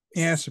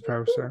 yeah, I It's so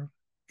suppose cool. so.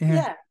 Yeah,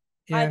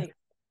 Yeah, I yeah, think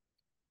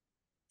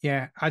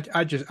yeah.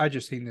 I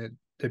just think that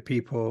the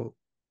people,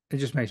 it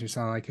just makes me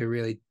sound like a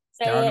really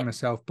say down on it.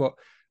 myself. But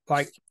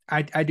like,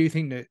 I do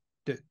think that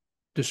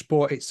the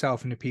sport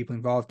itself and the people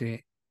involved in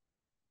it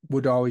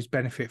would always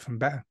benefit from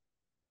better.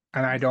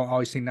 And I don't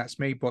always think that's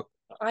me, but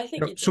I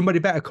think it's somebody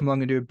better come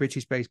along and do a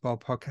British baseball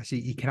podcast.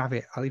 You can have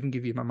it. I'll even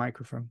give you my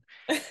microphone.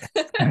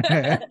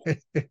 I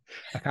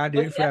can't do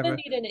Well, if it you ever forever.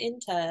 need an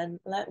intern,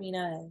 let me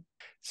know.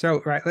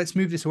 So, right, let's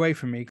move this away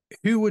from me.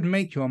 Who would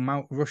make your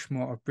Mount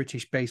Rushmore of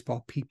British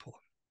baseball people?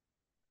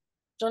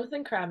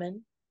 Jonathan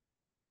Cramen,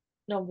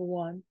 number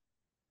one.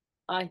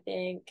 I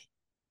think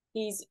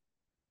he's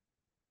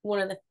one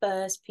of the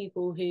first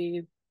people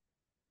who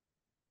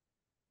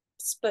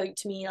spoke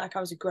to me like I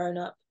was a grown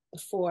up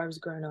before I was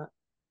a grown up.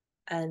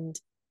 And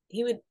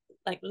he would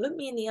like look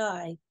me in the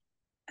eye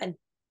and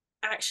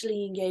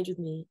actually engage with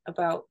me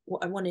about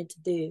what I wanted to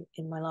do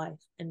in my life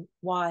and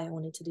why I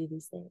wanted to do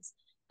these things.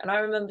 And I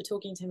remember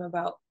talking to him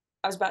about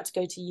I was about to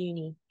go to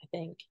uni, I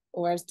think,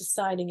 or I was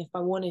deciding if I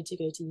wanted to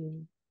go to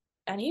uni.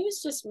 And he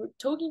was just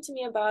talking to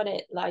me about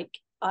it like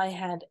I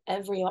had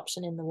every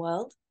option in the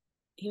world.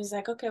 He was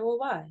like, okay, well,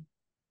 why?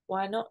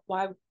 Why not?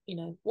 Why,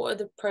 what are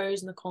the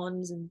pros and the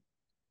cons and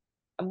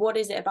what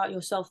is it about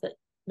yourself that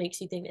makes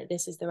you think that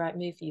this is the right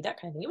move for you? That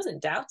kind of thing. He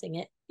wasn't doubting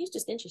it. He's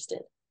just interested.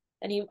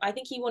 And I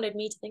think he wanted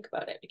me to think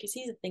about it because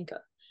he's a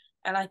thinker.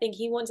 And I think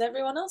he wants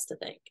everyone else to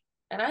think.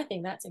 And I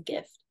think that's a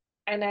gift.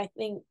 And I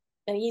think,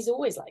 and he's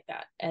always like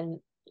that. And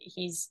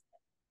he's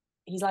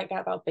like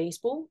that about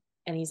baseball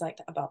and he's like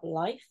that about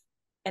life.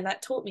 And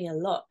that taught me a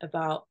lot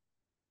about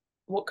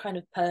what kind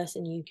of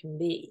person you can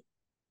be.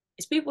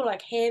 It's people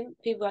like him,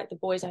 people like the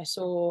boys I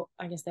saw,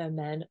 I guess they're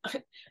men,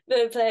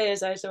 the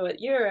players I saw at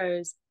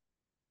Euros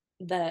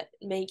that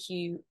make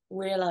you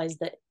realize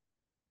that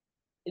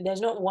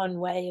there's not one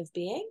way of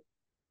being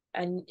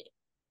and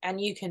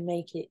you can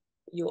make it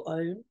your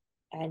own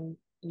and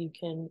you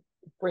can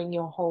bring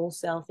your whole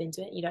self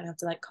into it. You don't have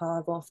to like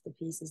carve off the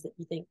pieces that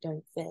you think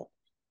don't fit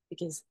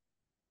because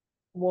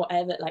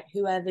whatever like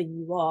whoever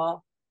you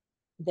are,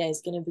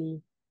 there's gonna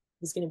be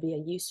a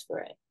use for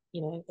it.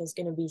 There's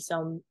gonna be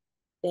some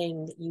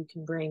thing that you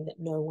can bring that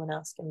no one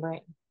else can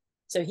bring.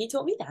 So he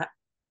taught me that.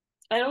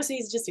 And also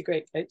he's just a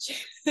great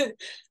coach. And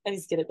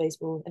he's good at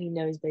baseball and he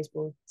knows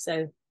baseball.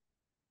 So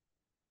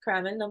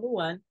Crammon, number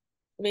one.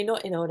 I mean,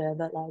 not in order,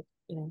 but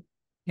Yeah,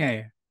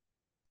 yeah.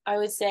 I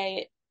would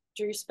say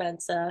Drew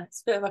Spencer.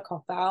 It's a bit of a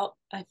cop out,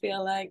 I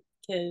feel like,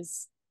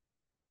 because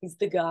he's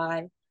the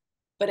guy.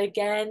 But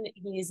again,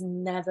 he's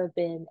never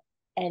been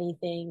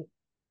anything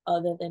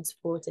other than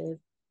supportive.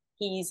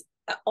 He's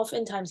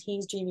oftentimes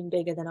he's dreaming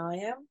bigger than I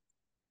am,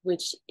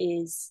 which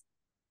is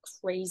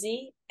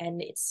crazy.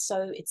 And it's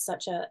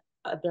such a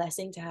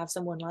blessing to have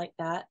someone like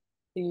that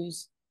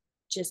who's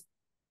just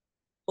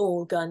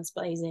all guns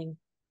blazing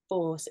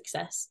for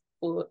success,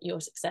 for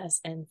your success,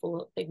 and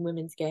for big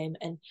women's game.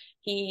 And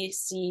he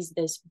sees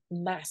this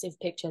massive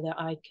picture that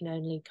I can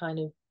only kind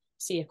of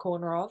see a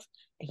corner of,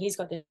 and he's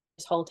got this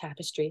whole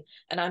tapestry,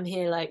 and I'm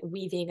here like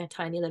weaving a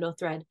tiny little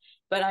thread,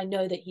 but I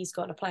know that he's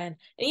got a plan.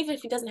 And even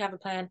if he doesn't have a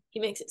plan, he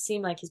makes it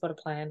seem like he's got a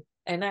plan,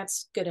 and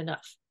that's good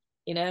enough,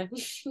 you know.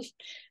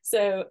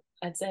 So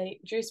I'd say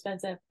Drew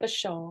Spencer for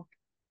sure.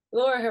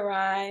 Laura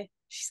Harai,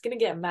 she's gonna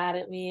get mad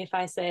at me if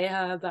I say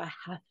her, but I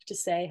have to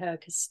say her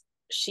because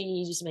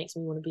she just makes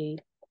me want to be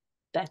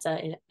better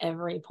in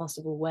every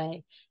possible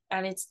way.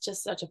 And it's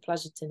just such a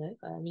pleasure to know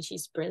her. I mean,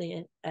 she's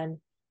brilliant, and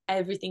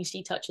everything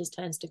she touches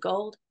turns to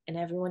gold, and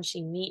everyone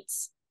she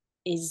meets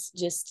is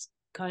just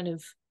kind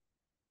of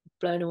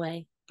blown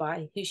away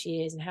by who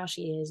she is and how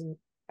she is and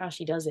how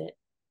she does it.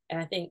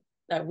 And I think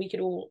that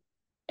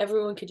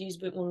everyone could use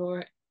a bit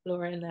more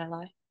Laura in their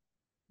life.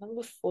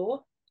 Number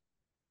 4.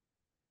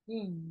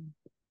 And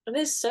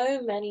there's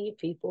so many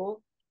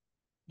people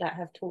that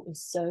have taught me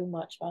so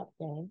much about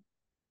the game.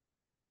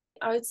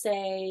 I would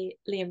say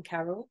Liam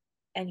Carroll,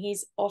 and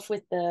he's off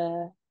with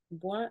the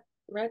what,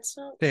 Red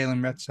Sox?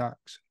 Salem Red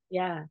Sox.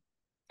 Yeah,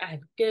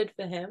 and good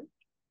for him.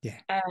 Yeah.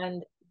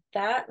 And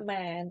that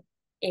man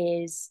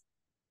is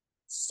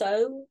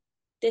so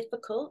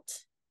difficult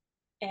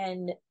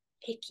and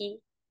picky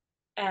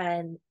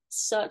and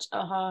such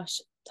a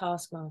harsh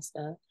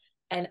taskmaster.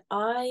 And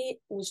I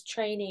was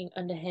training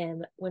under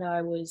him when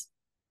I was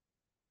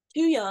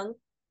too young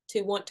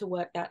to want to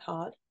work that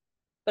hard,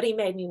 but he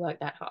made me work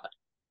that hard.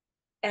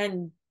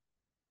 And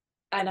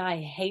I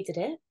hated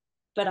it,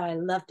 but I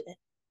loved it.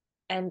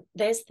 And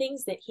there's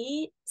things that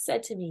he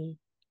said to me,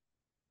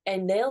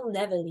 and they'll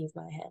never leave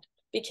my head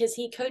because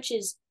he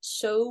coaches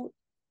so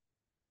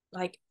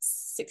like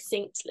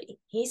succinctly.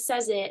 He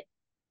says it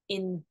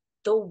in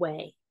the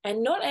way.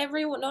 And not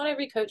every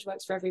coach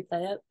works for every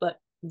player, but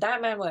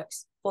that man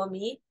works. For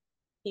me,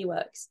 he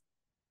works.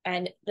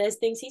 And there's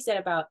things he said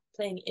about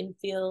playing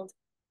infield,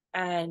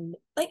 and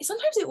like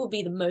sometimes it will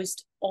be the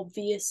most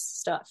obvious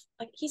stuff.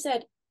 Like he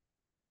said,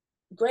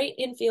 great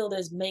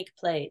infielders make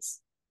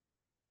plays.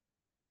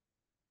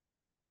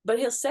 But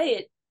he'll say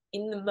it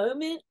in the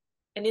moment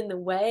and in the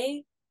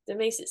way that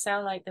makes it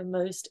sound like the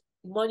most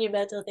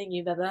monumental thing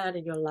you've ever had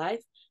in your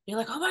life. You're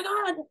like, oh my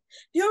God,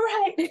 you're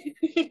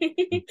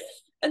right.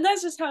 And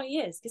that's just how he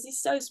is, because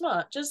he's so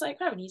smart, just like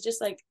Kevin. He's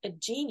just like a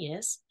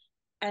genius,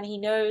 and he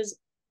knows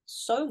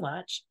so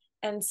much,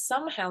 and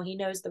somehow he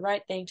knows the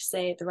right thing to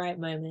say at the right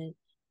moment.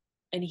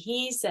 And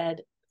he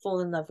said,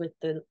 fall in love with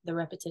the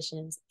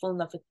repetitions, fall in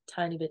love with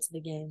tiny bits of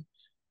the game.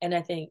 And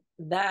I think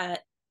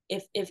that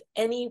if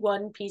any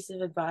one piece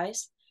of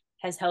advice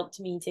has helped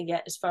me to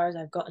get as far as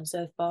I've gotten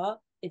so far,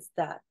 it's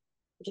that.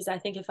 Because I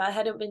think if I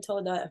hadn't been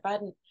told that, if I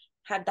hadn't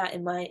had that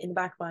in the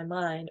back of my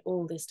mind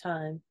all this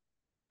time,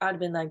 I'd have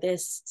been like,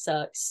 this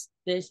sucks.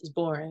 This is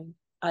boring.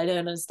 I don't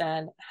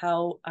understand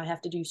how I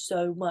have to do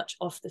so much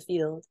off the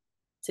field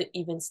to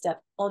even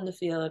step on the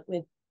field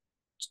with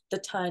the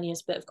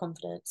tiniest bit of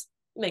confidence.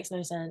 It makes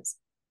no sense.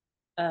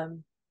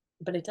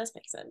 But it does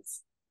make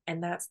sense.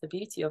 And that's the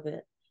beauty of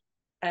it.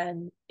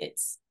 And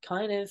it's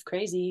kind of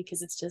crazy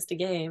because it's just a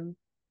game,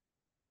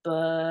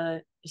 but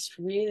it's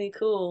really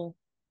cool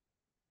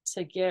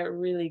to get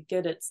really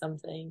good at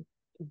something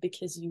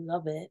because you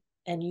love it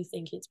and you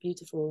think it's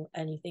beautiful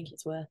and you think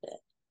it's worth it.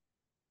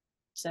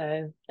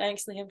 So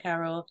thanks, Liam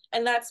Carroll.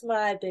 And that's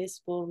my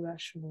baseball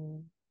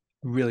Rushmore.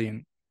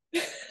 Brilliant.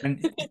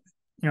 And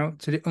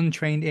to the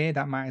untrained ear,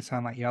 that might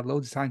sound like you had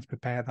loads of time to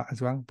prepare that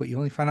as well, but you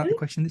only found out the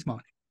question this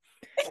morning.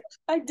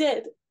 I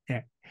did.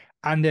 Yeah.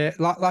 And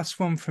last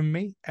one from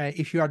me.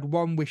 If you had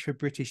one wish for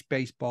British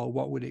baseball,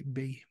 what would it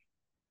be?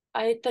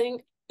 I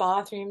think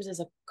bathrooms is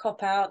a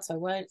cop-out, so I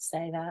won't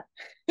say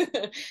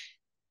that.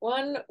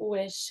 One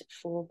wish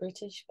for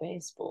British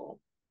baseball.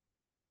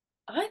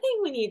 I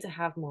think we need to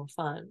have more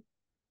fun.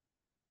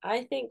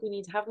 I think we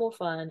need to have more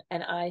fun,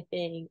 and I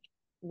think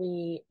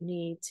we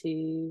need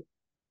to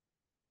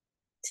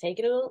take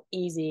it a little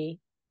easy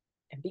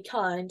and be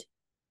kind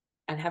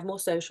and have more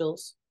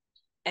socials.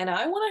 And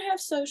I want to have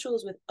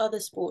socials with other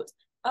sports.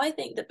 I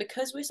think that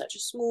because we're such a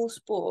small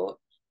sport,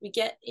 we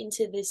get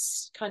into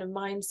this kind of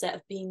mindset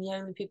of being the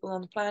only people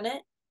on the planet.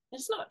 And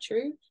it's not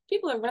true.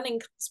 People are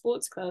running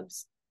sports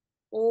clubs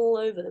all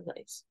over the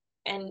place.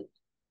 And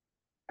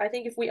I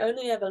think if we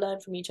only ever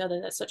learn from each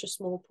other, that's such a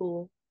small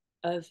pool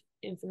of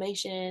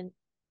information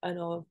and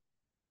of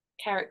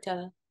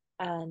character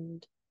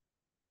and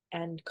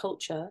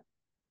culture.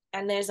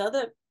 And there's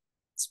other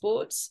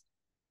sports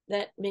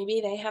that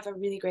maybe they have a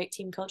really great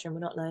team culture and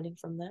we're not learning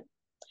from them.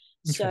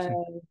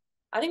 So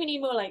I think we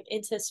need more like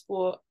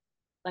inter-sport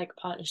like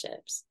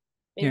partnerships.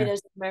 Maybe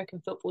there's an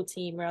American football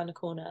team around the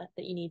corner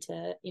that you need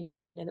to,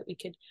 that we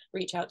could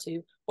reach out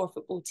to, or a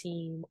football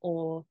team,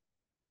 or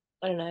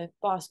I don't know,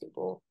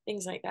 basketball,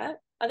 things like that.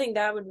 I think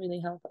that would really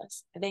help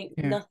us. I think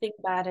nothing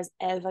bad has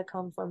ever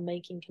come from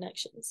making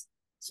connections.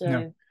 So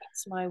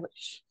that's my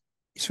wish.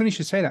 It's funny you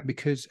should say that,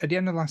 because at the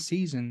end of last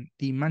season,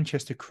 the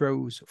Manchester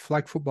Crows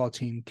flag football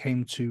team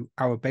came to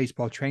our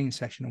baseball training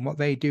session. And what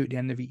they do at the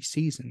end of each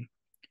season,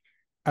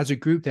 as a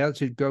group, they like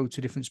to go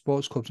to different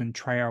sports clubs and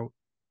try out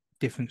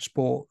different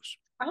sports.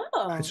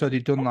 Oh. So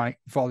they've done like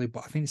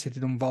volleyball. I think they said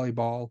they've done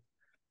volleyball,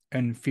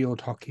 and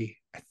field hockey,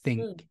 I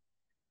think.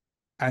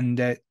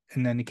 Mm.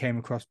 And then he came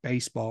across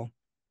baseball.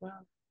 Wow.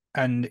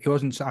 And it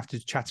wasn't after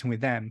chatting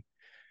with them,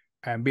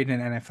 and being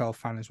an NFL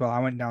fan as well, I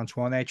went down to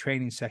one of their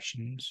training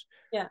sessions.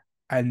 Yeah.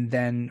 And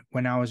then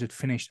when ours had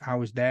finished, I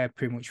was there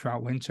pretty much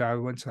throughout winter. I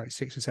went to like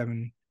 6 or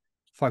 7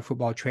 flag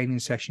football training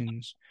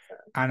sessions,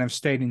 and I've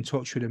stayed in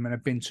touch with them, and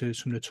I've been to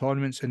some of the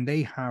tournaments, and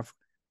they have,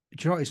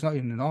 do you know what, it's not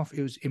even enough.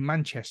 It was in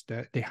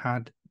Manchester, they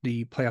had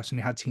the playoffs, and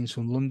they had teams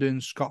from London,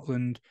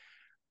 Scotland.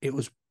 It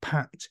was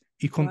packed.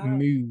 You couldn't Wow.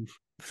 move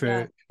for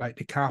Yeah. like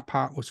the car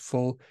park was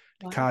full.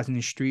 The Wow. cars in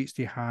the streets,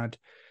 they had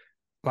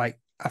like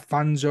a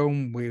fan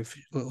zone with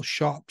little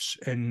shops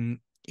and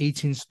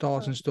eating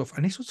stores and stuff.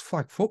 And this was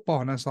flag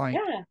football. And I was like,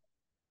 Yeah.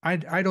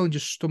 I'd only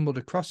just stumbled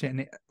across it. And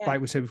Yeah. like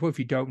we said before, if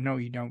you don't know,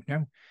 you don't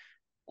know.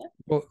 Yeah.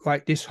 But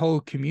like this whole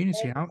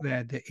community out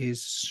there that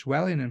is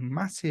swelling and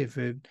massive.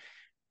 And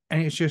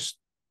it's just,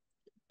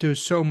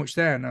 there's so much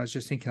there. And I was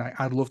just thinking, like,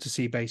 I'd love to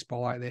see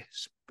baseball like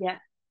this. Yeah.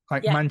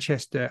 Like Yeah.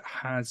 Manchester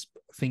has,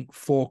 I think,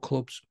 4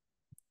 clubs,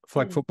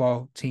 flag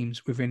football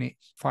teams within it,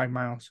 5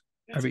 miles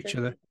of each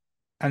other.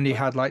 And they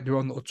had like their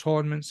own little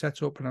tournament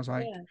set up. And I was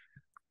like,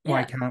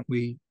 why can't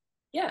we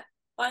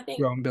I think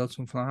grow and build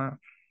something like that?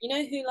 You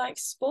know who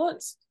likes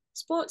sports?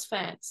 Sports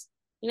fans.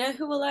 You know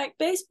who will like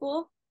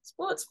baseball?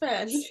 Sports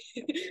fans.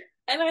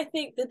 And I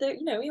think that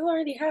we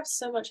already have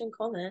so much in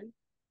common.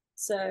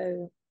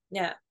 So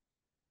yeah.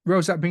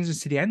 Rose, that brings us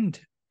to the end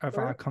of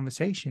our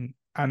conversation.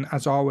 And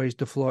as always,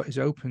 the floor is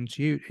open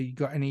to you. You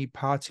got any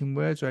parting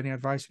words or any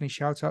advice, any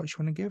shout outs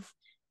you want to give?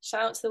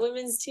 Shout out to the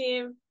women's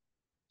team.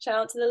 Shout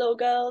out to the little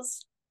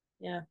girls.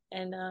 Yeah.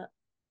 And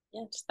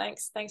just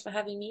thanks for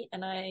having me.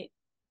 And I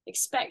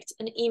expect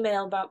an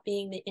email about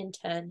being the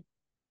intern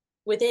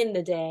within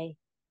the day.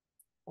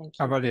 Thank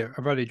you.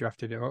 I've already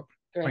drafted it up.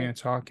 Great. I'm going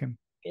to talk him.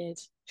 Good.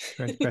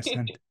 Best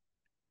end.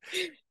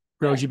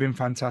 Rose, you've been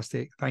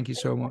fantastic. Thank you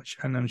so much.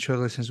 And I'm sure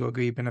listeners will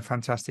agree you've been a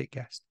fantastic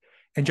guest.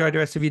 Enjoy the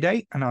rest of your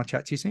day, and I'll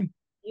chat to you soon.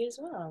 You as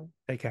well.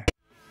 Take care.